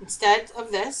 Instead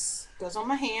of this, goes on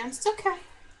my hands. It's okay.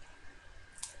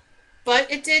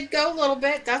 But it did go a little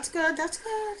bit. That's good. That's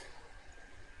good.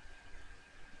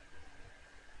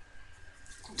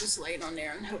 I'll just lay it on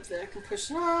there and hope that I can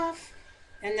push it off.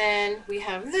 And then we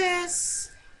have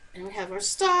this. And we have our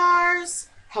stars.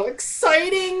 How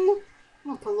exciting. I'm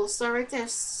going to put a little star right there.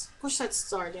 Push that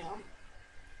star down.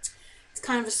 It's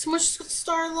kind of a smushed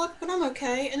star look, but I'm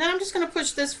okay. And then I'm just going to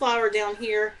push this flower down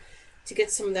here to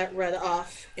get some of that red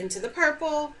off into the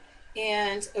purple.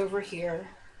 And over here.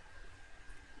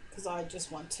 Because I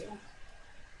just want to.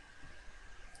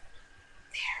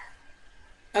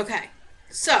 There. Okay.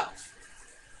 So.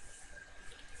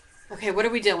 Okay, what are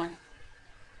we doing?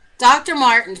 Dr.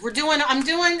 Martens. I'm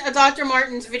doing a Dr.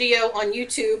 Martens video on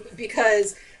YouTube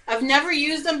because I've never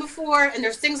used them before and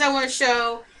there's things I want to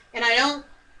show and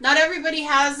not everybody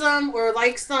has them or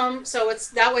likes them, so it's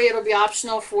that way it'll be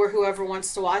optional for whoever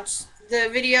wants to watch the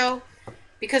video.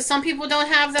 Because some people don't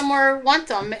have them or want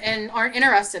them and aren't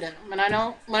interested in them. And I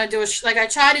don't want to do I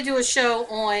try to do a show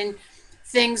on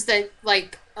things that,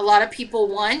 like, a lot of people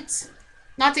want.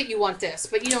 Not that you want this,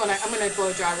 but you know what, I'm going to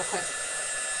blow dry real quick.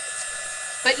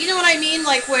 But you know what I mean?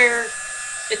 Like, where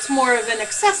it's more of an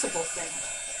accessible thing.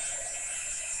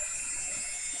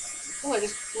 Oh, I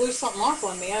just blew something off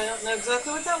on me. I don't know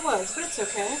exactly what that was, but it's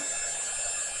okay.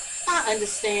 I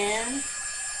understand.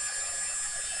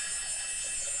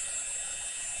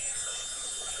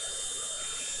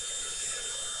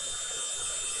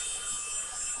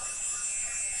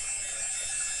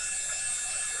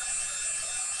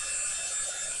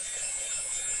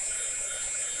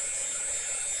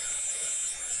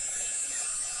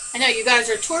 I know you guys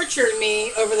are torturing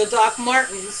me over the Doc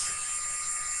Martens.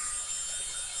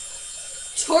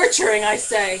 Torturing, I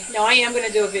say. No, I am going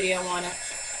to do a video on it.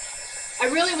 I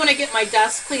really want to get my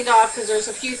desk cleaned off because there's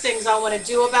a few things I want to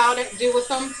do with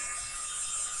them.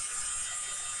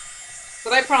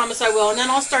 But I promise I will. And then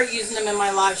I'll start using them in my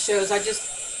live shows. I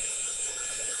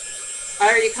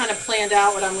already kind of planned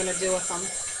out what I'm going to do with them.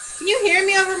 Can you hear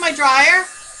me over my dryer?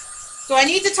 Do I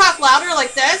need to talk louder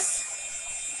like this?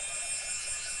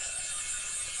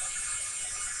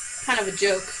 kind of a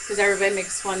joke because everybody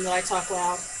makes fun that I talk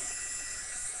loud.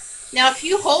 Now, if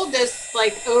you hold this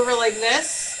like over like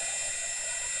this,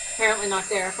 apparently not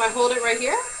there. If I hold it right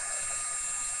here,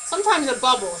 sometimes it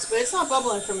bubbles, but it's not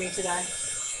bubbling for me today.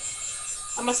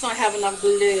 I must not have enough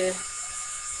glue.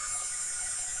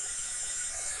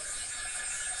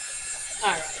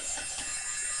 All right.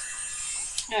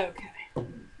 Okay.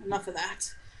 Enough of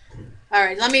that. All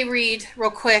right. Let me read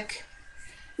real quick.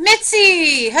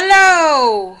 Mitzi,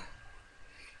 hello.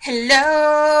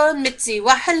 Hello, Mitzi.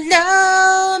 Well,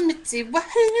 hello, Mitzi. Well,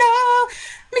 hello,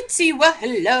 Mitzi. Well,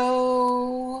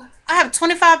 hello. I have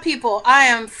 25 people. I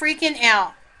am freaking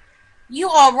out. You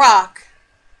all rock.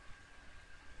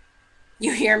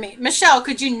 You hear me? Michelle,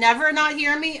 could you never not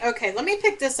hear me? Okay, let me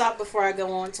pick this up before I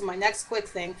go on to my next quick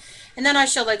thing. And then I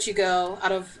shall let you go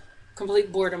out of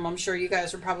complete boredom. I'm sure you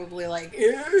guys are probably like,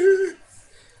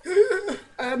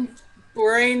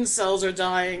 brain cells are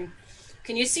dying.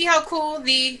 Can you see how cool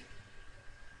the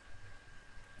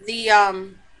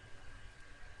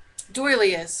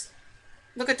doily is?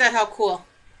 Look at that, how cool.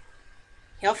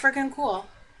 How freaking cool.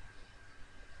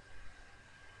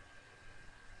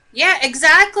 Yeah,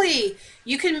 exactly.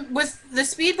 You can, with the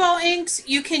Speedball inks,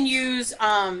 you can use,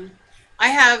 I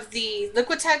have the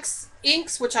Liquitex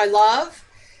inks, which I love.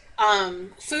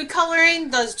 Food coloring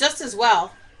does just as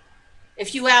well.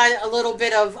 If you add a little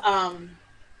bit of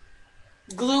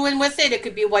glue in with it, it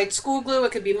could be white school glue,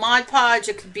 it could be Mod Podge,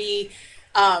 it could be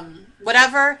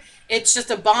whatever. It's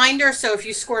just a binder, so if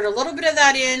you squirt a little bit of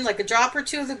that in, like a drop or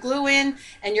two of the glue in,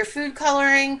 and your food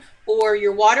coloring or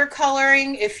your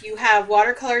watercoloring, if you have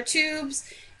watercolor tubes,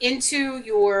 into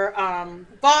your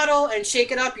bottle and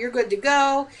shake it up, you're good to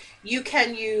go. You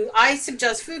can use, I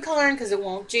suggest food coloring because it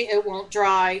won't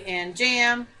dry and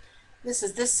jam. This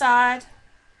is this side.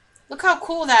 Look how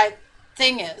cool that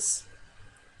thing is.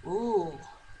 Ooh.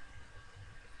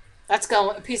 That's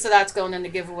going, a piece of that's going in the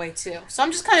giveaway too. So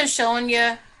I'm just kind of showing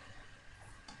you,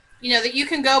 you know, that you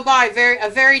can go buy a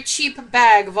very cheap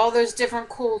bag of all those different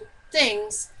cool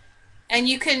things, and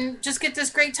you can just get this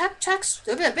great texture.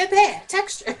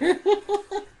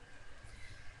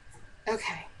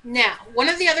 Okay, now, one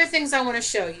of the other things I want to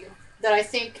show you that I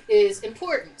think is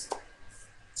important.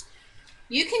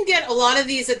 You can get a lot of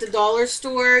these at the dollar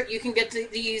store. You can get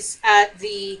these at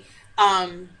the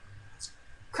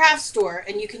craft store,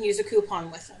 and you can use a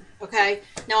coupon with them. Okay,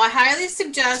 now I highly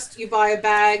suggest you buy a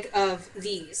bag of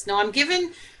these. Now I'm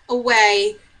giving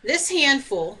away this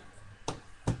handful,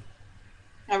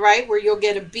 all right, where you'll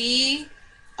get a bee,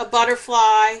 a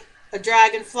butterfly, a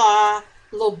dragonfly, a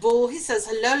little bull. He says,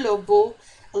 hello, little bull.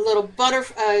 A little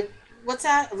what's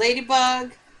that? A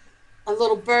ladybug, a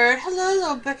little bird. Hello,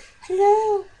 little bird.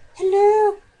 Hello,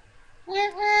 hello.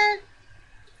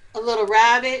 A little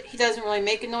rabbit. He doesn't really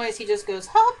make a noise. He just goes,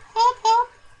 hop, hop, hop.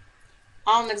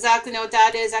 I don't exactly know what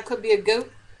that is. That could be a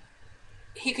goat.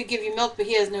 He could give you milk, but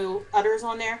he has no udders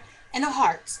on there. And a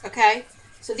heart, okay?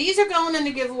 So these are going in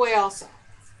the giveaway also.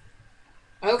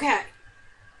 Okay.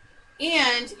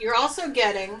 And you're also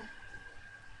going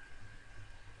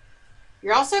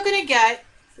to get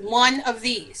one of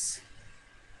these.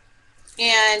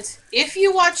 And if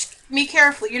you watch me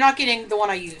carefully, you're not getting the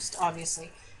one I used,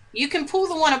 obviously. You can pull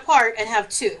the one apart and have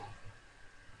two.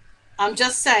 I'm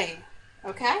just saying,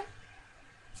 okay?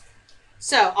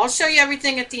 So, I'll show you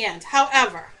everything at the end.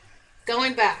 However,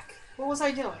 going back, what was I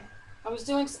doing? I was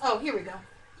doing, oh, here we go.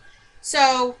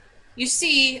 So, you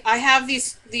see, I have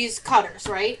these cutters,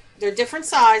 right? They're different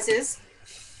sizes.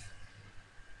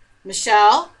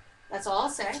 Michelle, that's all I'll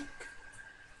say.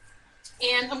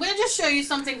 And I'm going to just show you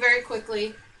something very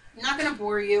quickly. I'm not going to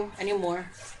bore you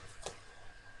anymore.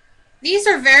 These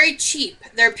are very cheap.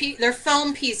 They're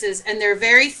foam pieces, and they're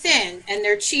very thin, and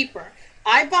they're cheaper.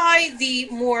 I buy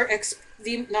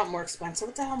not more expensive.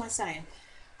 What the hell am I saying?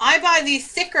 I buy the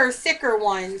thicker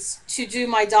ones to do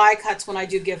my die cuts when I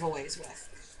do giveaways with.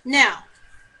 Now,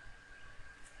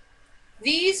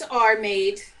 these are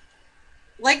made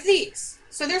like these.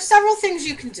 So there's several things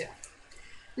you can do.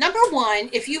 Number one,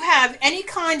 if you have any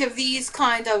kind of these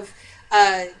kind of,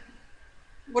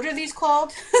 what are these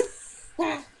called?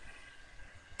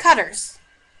 Cutters.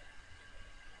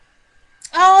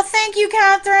 Oh, thank you,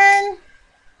 Catherine.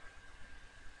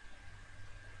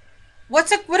 What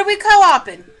are we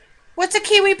co-oping? What's a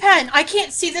kiwi pen? I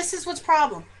can't see. This is what's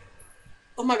problem.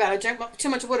 Oh my God, I drank too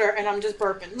much water and I'm just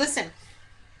burping. Listen.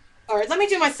 All right, let me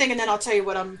do my thing and then I'll tell you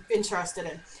what I'm interested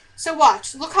in. So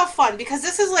watch. Look how fun, because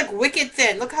this is like wicked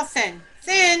thin. Look how thin.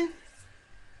 Thin.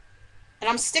 And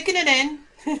I'm sticking it in.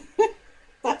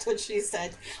 That's what she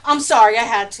said. I'm sorry, I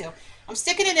had to. I'm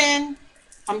sticking it in.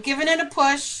 I'm giving it a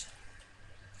push.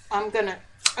 I'm going to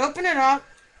open it up.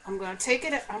 I'm going to take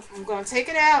it. I'm going to take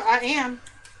it out. I am.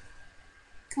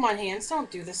 Come on, hands.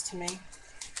 Don't do this to me.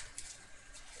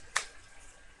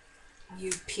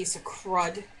 You piece of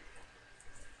crud.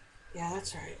 Yeah,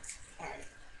 that's right. All right.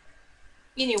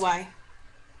 Anyway.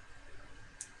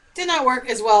 Did not work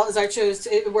as well as I chose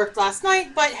to. It worked last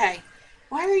night, but hey.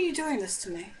 Why are you doing this to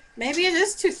me? Maybe it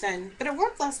is too thin, but it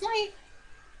worked last night.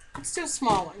 It's too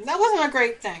small one. That wasn't a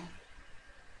great thing.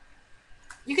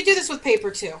 You could do this with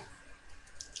paper too.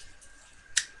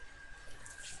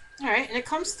 All right, and it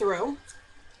comes through.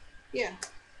 Yeah.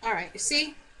 All right, you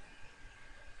see?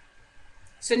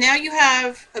 So now you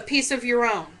have a piece of your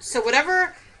own. So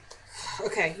whatever,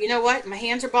 okay, you know what? My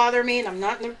hands are bothering me and I'm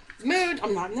not in the mood.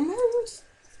 I'm not in the mood.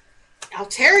 I'll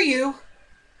tear you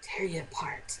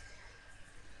apart.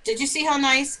 Did you see how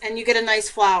nice? And you get a nice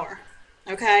flower.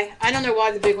 Okay? I don't know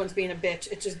why the big one's being a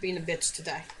bitch. It's just being a bitch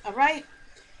today. All right?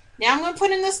 Now I'm going to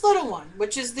put in this little one,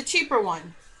 which is the cheaper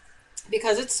one.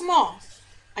 Because it's small.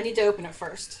 I need to open it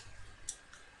first.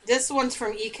 This one's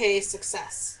from EK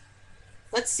Success.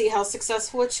 Let's see how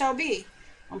successful it shall be.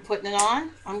 I'm putting it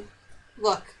on.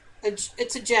 Look,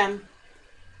 it's a gem.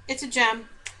 It's a gem.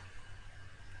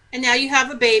 And now you have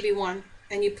a baby one,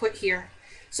 and you put here.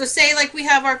 So say like we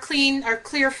have our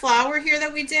clear flower here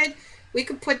that we did. We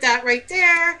could put that right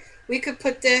there. We could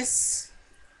put this.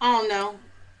 I don't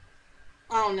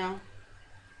know.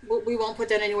 We won't put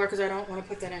that anywhere because I don't want to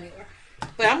put that anywhere.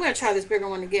 But I'm going to try this bigger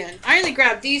one again. I only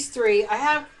grabbed these three. I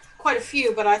have quite a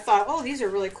few, but I thought, oh, these are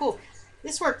really cool.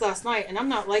 This worked last night, and I'm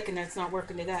not liking that it's not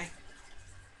working today.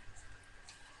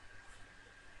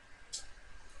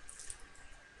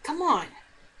 Come on.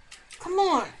 Come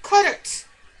on. Cut it.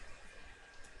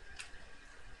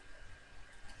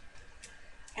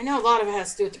 I know a lot of it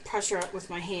has to do with the pressure with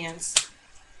my hands.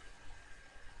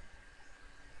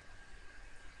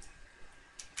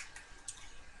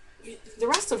 The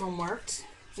rest of them worked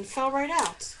and fell right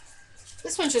out.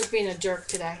 This one's just being a jerk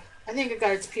today. I think it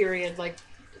got its period like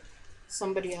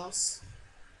somebody else.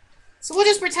 So we'll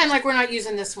just pretend like we're not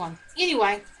using this one.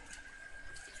 Anyway,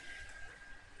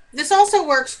 this also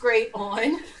works great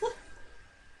on...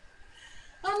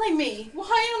 Only me.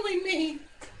 Why only me?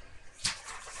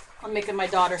 I'm making my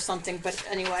daughter something, but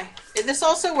anyway. This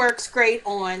also works great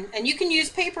on... And you can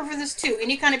use paper for this too.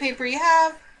 Any kind of paper you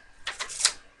have.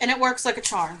 And it works like a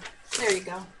charm. There you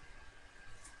go.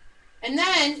 And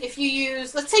then if you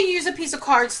use... Let's say you use a piece of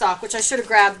cardstock, which I should have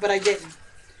grabbed, but I didn't.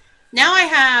 Now I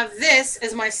have this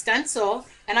as my stencil,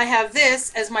 and I have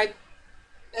this as my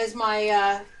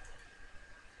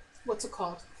what's it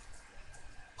called?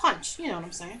 Punch, you know what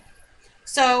I'm saying.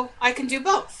 So I can do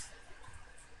both.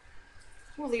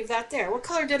 We'll leave that there. What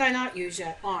color did I not use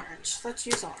yet? Orange. Let's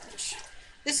use orange.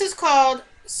 This is called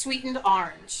Sweetened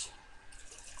Orange.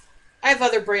 I have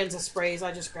other brands of sprays.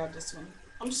 I just grabbed this one.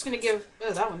 I'm just going to give...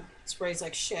 Oh, that one sprays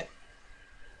like shit.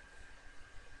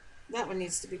 That one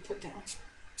needs to be put down.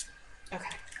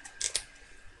 Okay.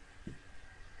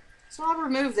 So I'll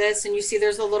remove this, and you see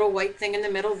there's a little white thing in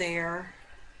the middle there.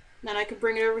 Then I could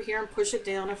bring it over here and push it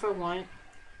down if I want.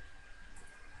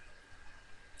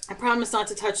 I promise not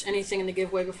to touch anything in the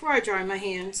giveaway before I dry my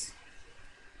hands.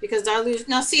 Because I lose...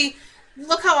 Now see,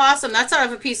 look how awesome. That's out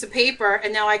of a piece of paper,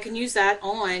 and now I can use that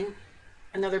on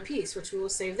another piece, which we will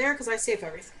save there because I save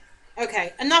everything.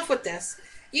 Okay, enough with this.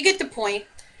 You get the point.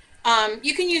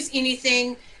 You can use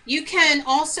anything. You can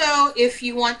also, if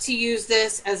you want to use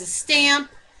this as a stamp,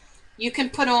 you can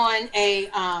put on a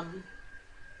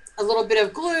little bit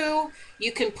of glue.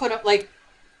 You can put it like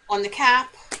on the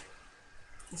cap.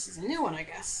 This is a new one, I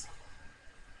guess.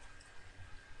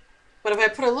 But if I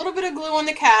put a little bit of glue on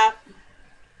the cap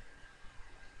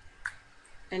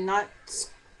and not,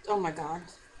 oh my God,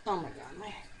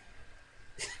 my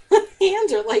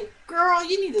hands are like, girl,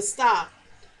 you need to stop.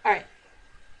 All right.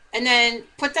 And then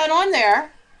put that on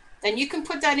there. Then you can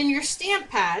put that in your stamp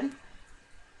pad.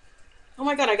 Oh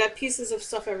my God, I got pieces of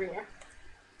stuff everywhere.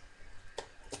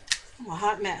 I'm a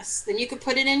hot mess. Then you can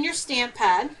put it in your stamp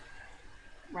pad,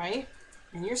 right?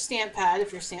 In your stamp pad,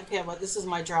 if your stamp pad, well, this is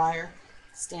my dryer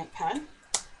stamp pad.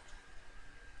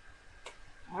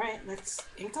 All right, let's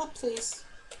ink up, please.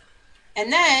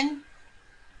 And then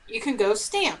you can go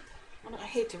stamp. Well, I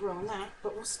hate to ruin that,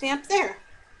 but we'll stamp there.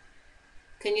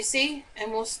 Can you see?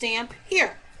 And we'll stamp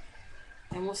here.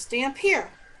 And we'll stamp here.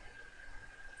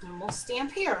 And we'll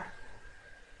stamp here.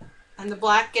 And the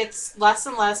black gets less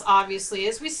and less, obviously,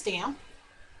 as we stamp.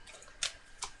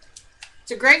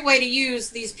 It's a great way to use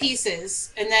these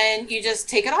pieces. And then you just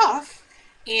take it off.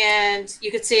 And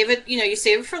you could save it, you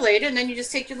save it for later. And then you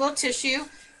just take your little tissue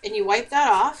and you wipe that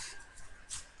off.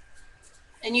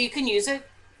 And you can use it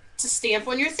to stamp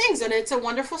on your things, and it's a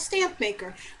wonderful stamp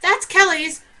maker. That's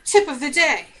Kelly's tip of the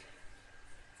day.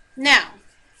 Now,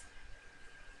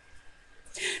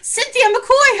 Cynthia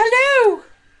McCoy, hello.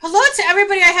 Hello to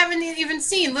everybody I haven't even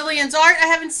seen. Lillian's art I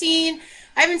haven't seen.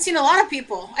 I haven't seen a lot of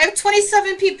people. I have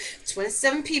 27 people.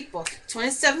 27 people.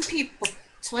 27 people.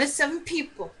 27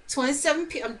 people. 27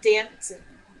 people. I'm dancing.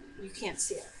 You can't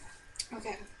see it.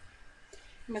 Okay.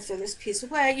 I'm going to throw this piece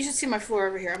away. You should see my floor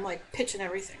over here. I'm like pitching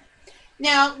everything.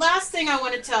 Now, last thing I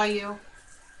want to tell you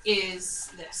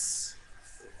is this.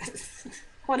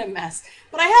 What a mess.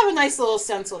 But I have a nice little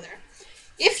stencil there.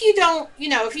 If you don't,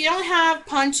 if you don't have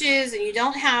punches and you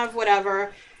don't have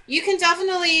whatever, you can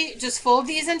definitely just fold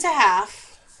these into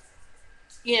half,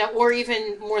 or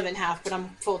even more than half, but I'm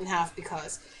folding half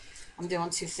because I'm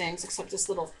doing two things, except this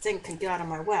little thing can get out of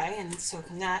my way, and so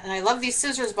can that. And I love these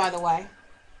scissors, by the way.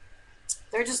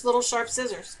 They're just little sharp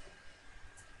scissors.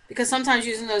 Because sometimes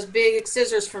using those big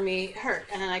scissors for me hurt,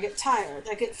 and then I get tired.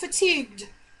 I get fatigued.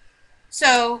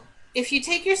 So, if you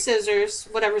take your scissors,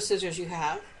 whatever scissors you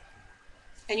have,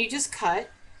 and you just cut.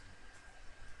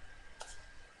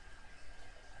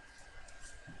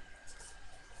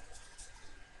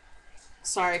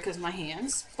 Sorry, because my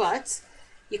hands. But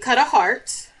you cut a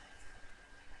heart,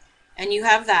 and you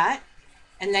have that.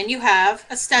 And then you have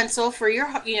a stencil for your,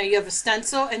 you have a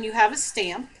stencil and you have a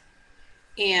stamp.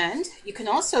 And you can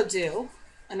also do,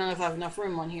 I don't know if I have enough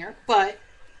room on here, but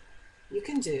you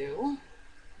can do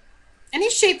any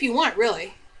shape you want,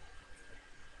 really.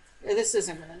 This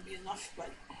isn't going to be enough,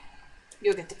 but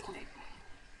you'll get the point.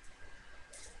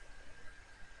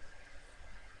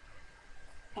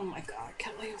 Oh my God,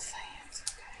 Kelly, thanks.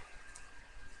 Okay.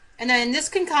 And then this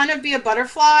can kind of be a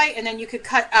butterfly, and then you could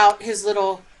cut out his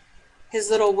little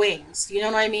wings. You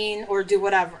know what I mean? Or do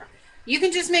whatever. You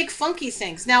can just make funky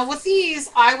things. Now with these,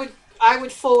 I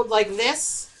would fold like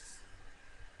this,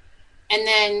 and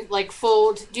then like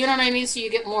fold. Do you know what I mean? So you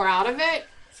get more out of it.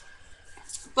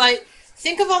 But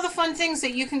think of all the fun things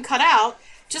that you can cut out,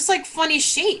 just like funny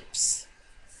shapes,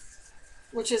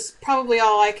 which is probably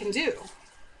all I can do.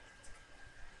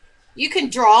 You can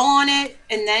draw on it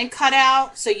and then cut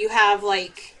out, so you have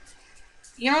like,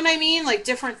 you know what I mean? Like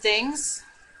different things.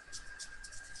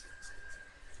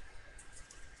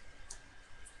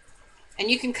 And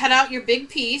you can cut out your big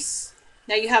piece.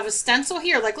 Now you have a stencil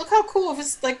here. Like, look how cool it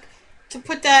is, like, to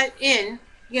put that in,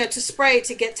 to spray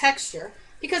to get texture.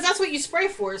 Because that's what you spray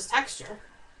for, is texture.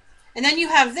 And then you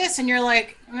have this, and you're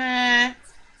like,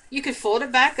 you could fold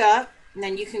it back up, and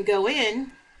then you can go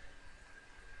in,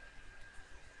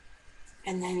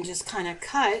 and then just kind of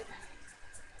cut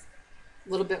a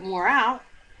little bit more out.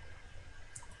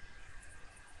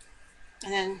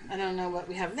 And then, I don't know what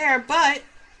we have there, but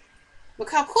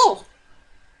look how cool.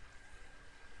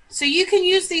 So you can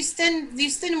use these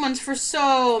thin ones for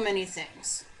so many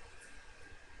things.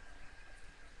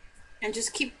 And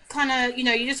just keep kind of, you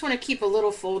just want to keep a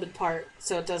little folded part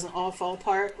so it doesn't all fall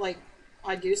apart like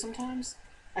I do sometimes.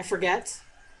 I forget.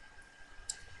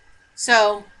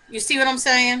 So, you see what I'm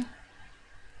saying?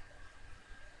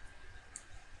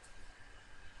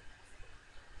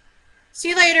 See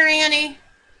you later, Annie.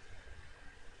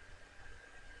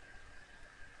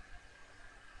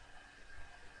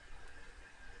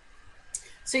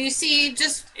 So you see,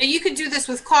 you could do this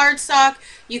with cardstock.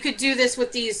 You could do this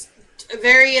with these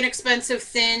very inexpensive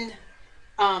thin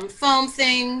foam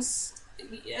things.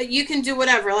 You can do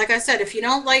whatever. Like I said, if you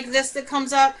don't like this that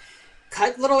comes up,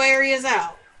 cut little areas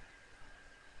out.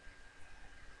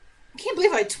 I can't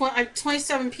believe I have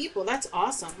 27 people. That's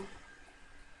awesome.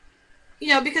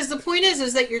 Because the point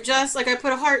is that you're just, like I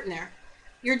put a heart in there.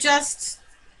 You're just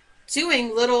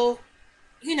doing little,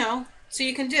 so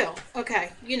you can do.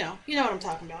 Okay, you know what I'm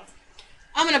talking about.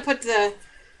 I'm going to put the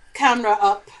camera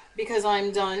up because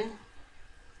I'm done.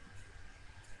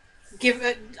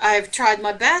 I've tried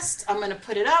my best. I'm going to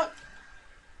put it up.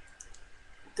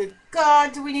 Good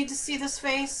God, do we need to see this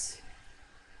face?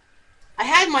 I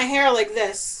had my hair like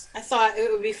this. I thought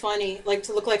it would be funny, like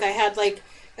to look like I had like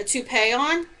a toupee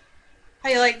on. How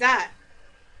you like that?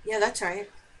 Yeah, that's right.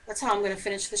 That's how I'm going to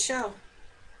finish the show.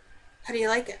 How do you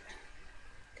like it?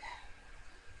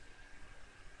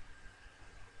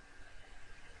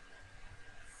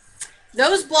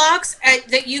 Those blocks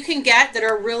that you can get that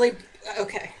are really,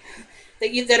 okay,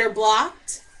 that are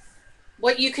blocked,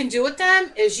 what you can do with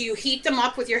them is you heat them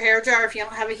up with your hairdryer if you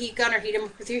don't have a heat gun, or heat them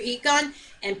up with your heat gun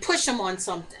and push them on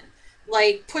something.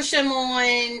 Like push them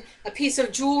on a piece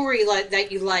of jewelry that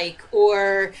you like,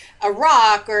 or a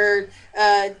rock, or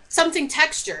something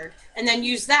textured, and then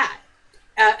use that.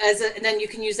 and then you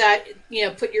can use that,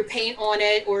 put your paint on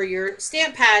it or your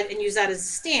stamp pad and use that as a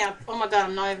stamp. Oh my God,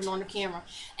 I'm not even on the camera.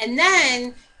 And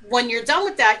then when you're done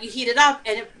with that, you heat it up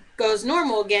and it goes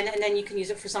normal again, and then you can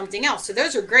use it for something else. So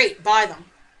those are great. Buy them.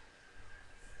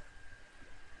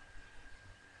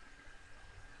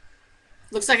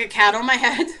 Looks like a cat on my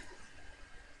head.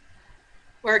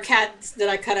 Or a cat that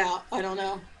I cut out. I don't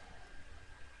know.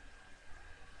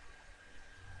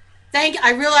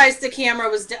 I realized the camera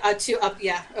was too up.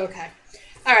 Yeah, okay.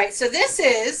 All right, so this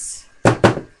is,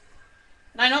 and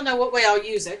I don't know what way I'll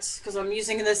use it because I'm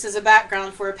using this as a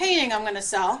background for a painting I'm going to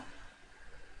sell.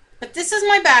 But this is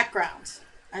my background.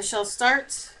 I shall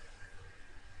start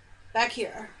back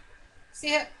here.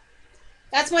 See it?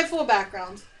 That's my full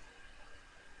background.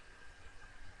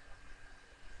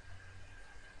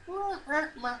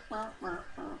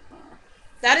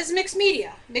 That is mixed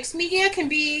media. Mixed media can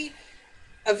be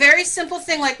a very simple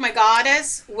thing like my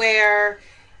goddess, where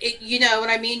you know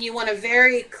what I mean? You want a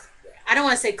very, I don't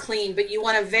want to say clean, but you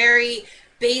want a very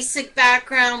basic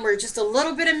background where just a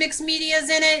little bit of mixed media is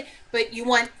in it, but you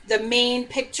want the main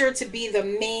picture to be the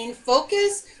main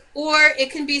focus. Or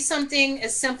it can be something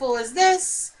as simple as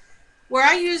this, where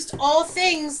I used all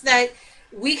things that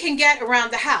we can get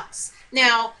around the house.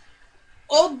 Now,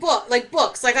 old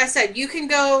books, like I said, you can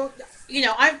go,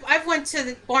 I've went to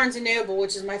the Barnes and Noble,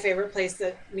 which is my favorite place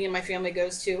that me and my family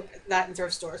goes to, that and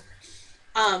thrift stores.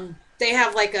 They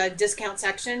have like a discount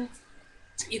section.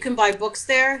 You can buy books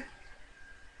there.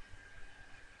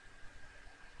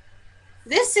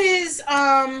 This is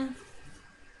 12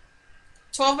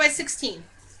 by 16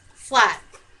 flat.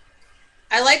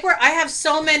 I like where I have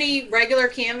so many regular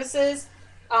canvases,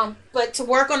 but to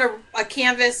work on a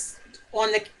canvas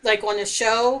on the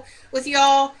show with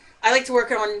y'all, I like to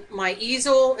work on my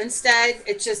easel instead.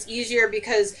 It's just easier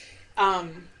because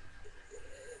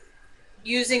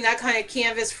using that kind of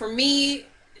canvas for me,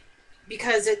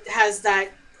 because it has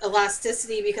that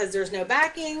elasticity, because there's no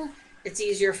backing, it's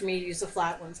easier for me to use the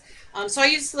flat ones. So I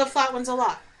use the flat ones a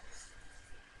lot.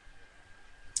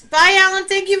 Bye, Alan.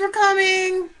 Thank you for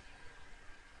coming.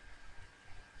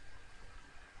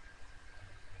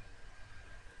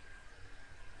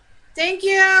 Thank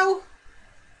you.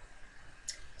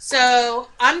 So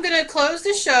I'm going to close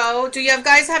the show. Do you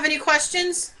guys have any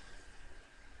questions?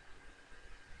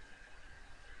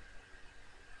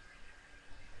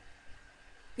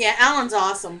 Yeah, Alan's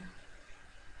awesome.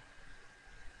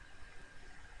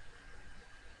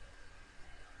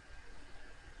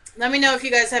 Let me know if you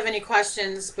guys have any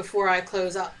questions before I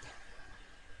close up.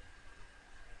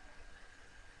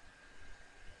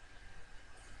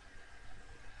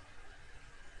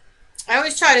 I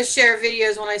always try to share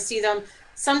videos when I see them.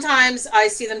 Sometimes I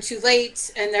see them too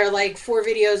late and they're like 4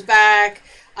 videos back.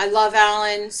 I love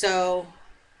Alan, so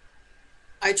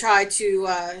I try to,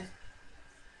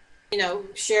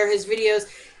 share his videos.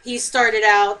 He started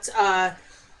out,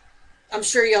 I'm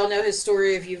sure y'all know his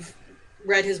story if you've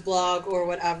read his blog or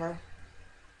whatever.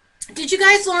 Did you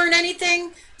guys learn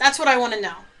anything? That's what I want to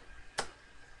know.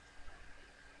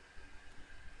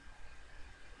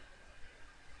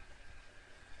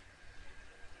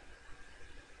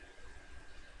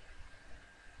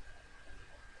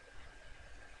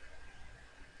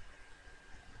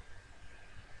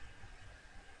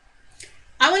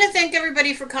 I want to thank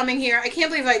everybody for coming here. I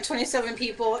can't believe I had 27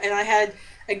 people and I had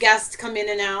a guest come in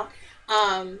and out.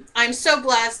 I'm so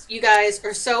blessed. You guys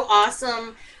are so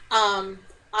awesome.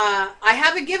 I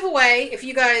have a giveaway if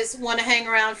you guys want to hang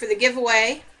around for the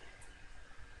giveaway.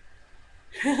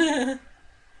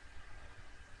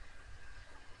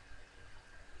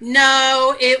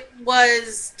 No, it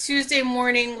was Tuesday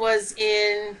morning, was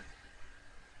in,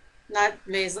 not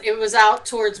Maysville. It was out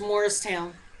towards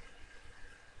Morristown.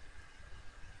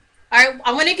 All right,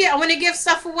 I want to give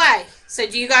stuff away. So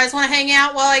do you guys want to hang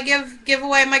out while I give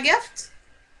away my gift?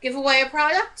 Give away a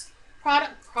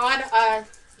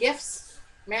gifts,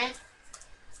 man.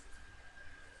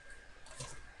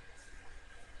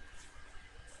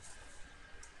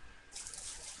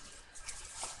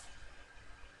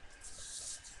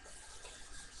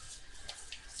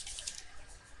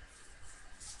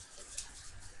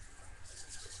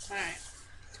 All right.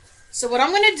 So what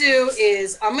I'm going to do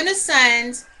is I'm going to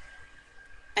send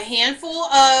a handful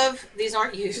of, these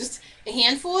aren't used, a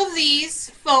handful of these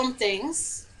foam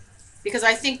things, because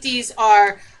I think these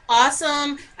are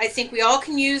awesome. I think we all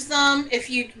can use them. If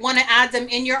you want to add them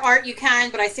in your art, you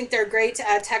can, but I think they're great to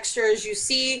add texture. As you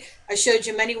see, I showed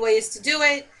you many ways to do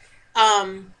it.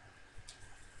 I'm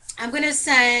going to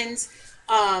send,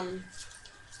 I'm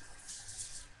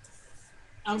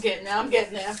getting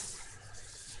there.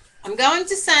 I'm going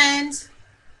to send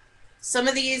some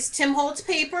of these Tim Holtz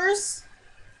papers,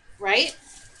 right?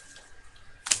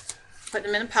 Put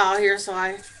them in a pile here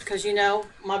because you know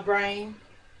my brain.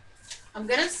 I'm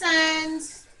going to send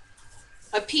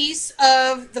a piece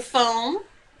of the foam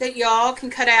that y'all can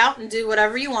cut out and do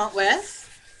whatever you want with.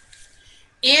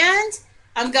 And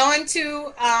I'm going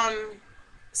to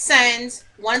send,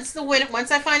 once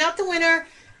I find out the winner,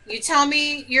 you tell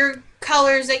me your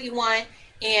colors that you want,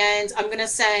 and I'm going to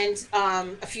send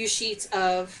a few sheets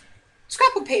of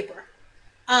scrapbook paper.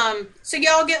 So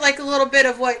y'all get like a little bit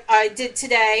of what I did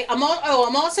today. I'm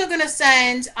also going to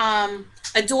send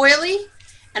a doily,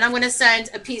 and I'm going to send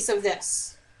a piece of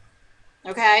this.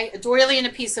 Okay? A doily and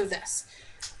a piece of this.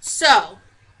 So,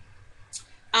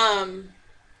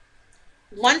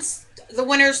 once the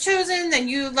winner is chosen, then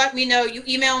you let me know. You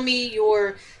email me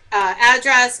your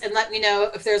address and let me know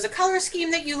if there's a color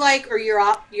scheme that you like, or you're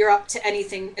up to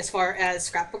anything as far as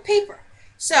scrapbook paper.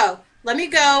 So let me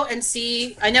go and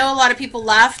see. I know a lot of people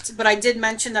left, but I did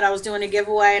mention that I was doing a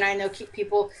giveaway, and I know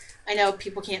people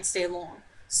can't stay long.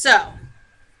 So,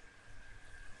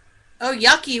 oh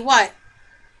yucky, what?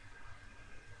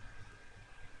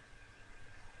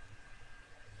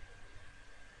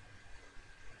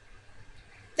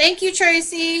 Thank you,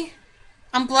 Tracy.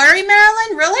 I'm blurry,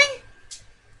 Marilyn? Really?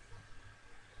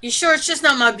 You sure it's just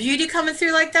not my beauty coming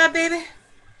through like that, baby?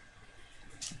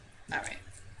 All right.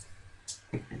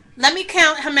 Let me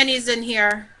count how many is in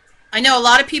here. I know a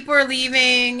lot of people are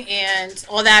leaving and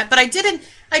all that, but I did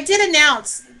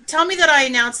announce. Tell me that I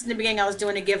announced in the beginning I was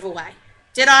doing a giveaway.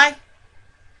 Did I?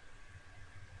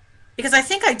 Because I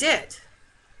think I did.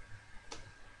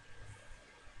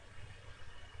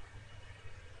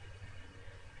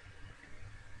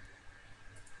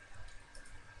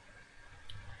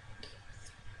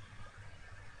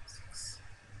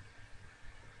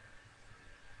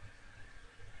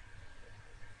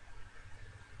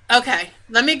 Okay,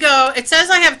 let me go. It says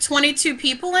I have 22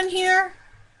 people in here.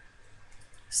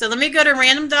 So let me go to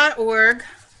random.org.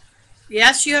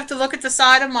 Yes, you have to look at the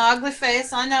side of my ugly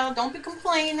face. I know. Don't be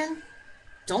complaining.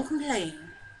 Don't complain.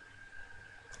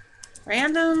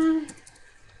 Random.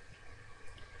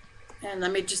 And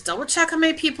let me just double check how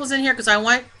many people's in here, because I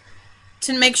want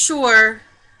to make sure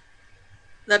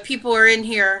that people are in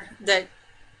here that,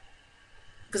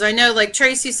 because I know like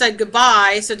Tracy said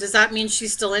goodbye, so does that mean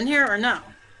she's still in here or no?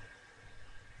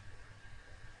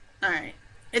 All right.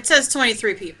 It says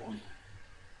 23 people.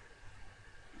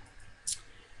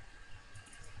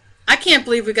 I can't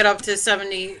believe we got up to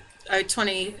 20,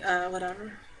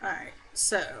 whatever. All right.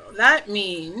 So that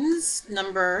means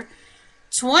number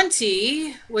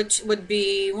 20, which would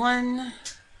be 1,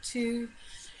 2,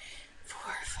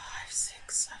 4, 5,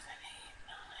 6, 7, 8,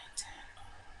 9, 10.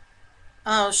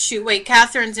 Oh, shoot. Wait,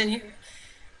 Catherine's in here.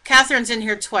 Catherine's in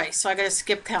here twice, so I got to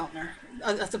skip counting her.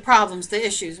 The problems, the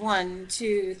issues. 1,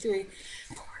 2, 3,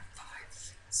 4, 5,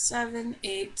 6, 7,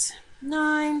 8,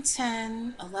 9,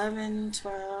 10, 11,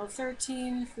 12,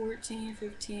 13, 14,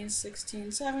 15,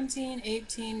 16, 17,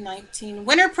 18, 19.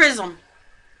 Winter Prism.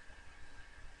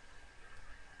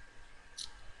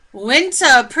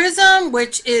 Winter Prism,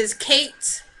 which is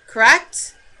Kate,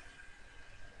 correct?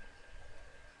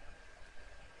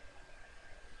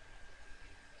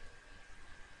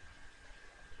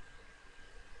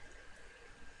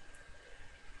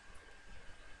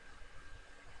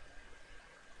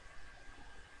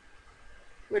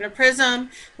 Winter Prism,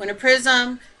 Winter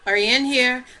Prism, are you in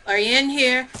here? Are you in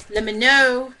here? Let me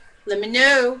know. Let me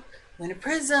know. Winter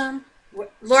Prism.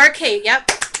 Laura Kate,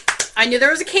 yep. I knew there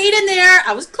was a Kate in there.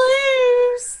 I was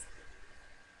close.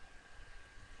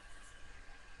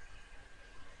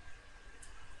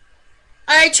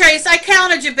 All right, Trace, I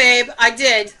counted you, babe. I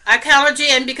did. I counted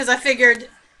you in because I figured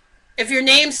if your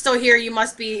name's still here, you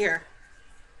must be here.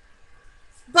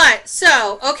 But,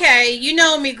 so, okay, you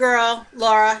know me, girl,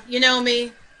 Laura. You know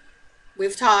me.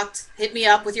 We've talked. Hit me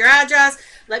up with your address.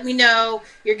 Let me know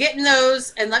you're getting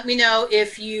those, and let me know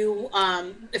if you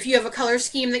have a color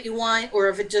scheme that you want, or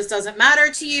if it just doesn't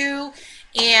matter to you.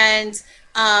 And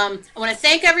I want to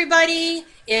thank everybody.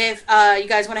 If you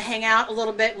guys want to hang out a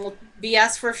little bit and we'll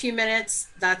BS for a few minutes,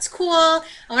 that's cool. I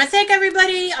want to thank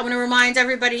everybody. I want to remind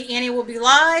everybody Annie will be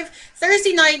live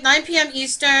Thursday night, 9 p.m.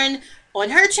 Eastern, on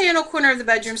her channel, Corner of the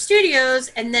Bedroom Studios.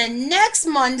 And then next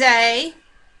Monday,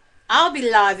 I'll be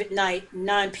live at night,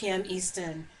 9 p.m.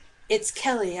 Eastern. It's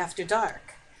Kelly After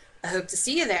Dark. I hope to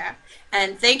see you there.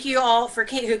 And thank you all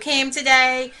who came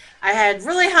today. I had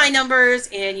really high numbers,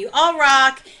 and you all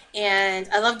rock. And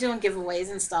I love doing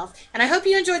giveaways and stuff. And I hope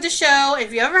you enjoyed the show.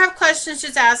 If you ever have questions,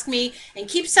 just ask me. And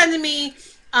keep sending me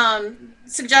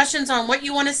suggestions on what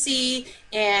you want to see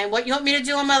and what you want me to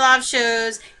do on my live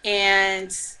shows.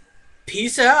 And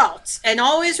Peace out. And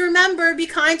always remember, be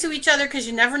kind to each other because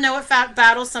you never know what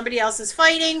battle somebody else is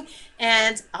fighting.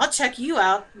 And I'll check you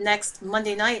out next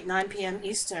Monday night, 9 p.m.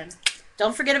 Eastern.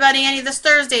 Don't forget about Annie this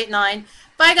Thursday at 9.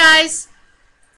 Bye, guys.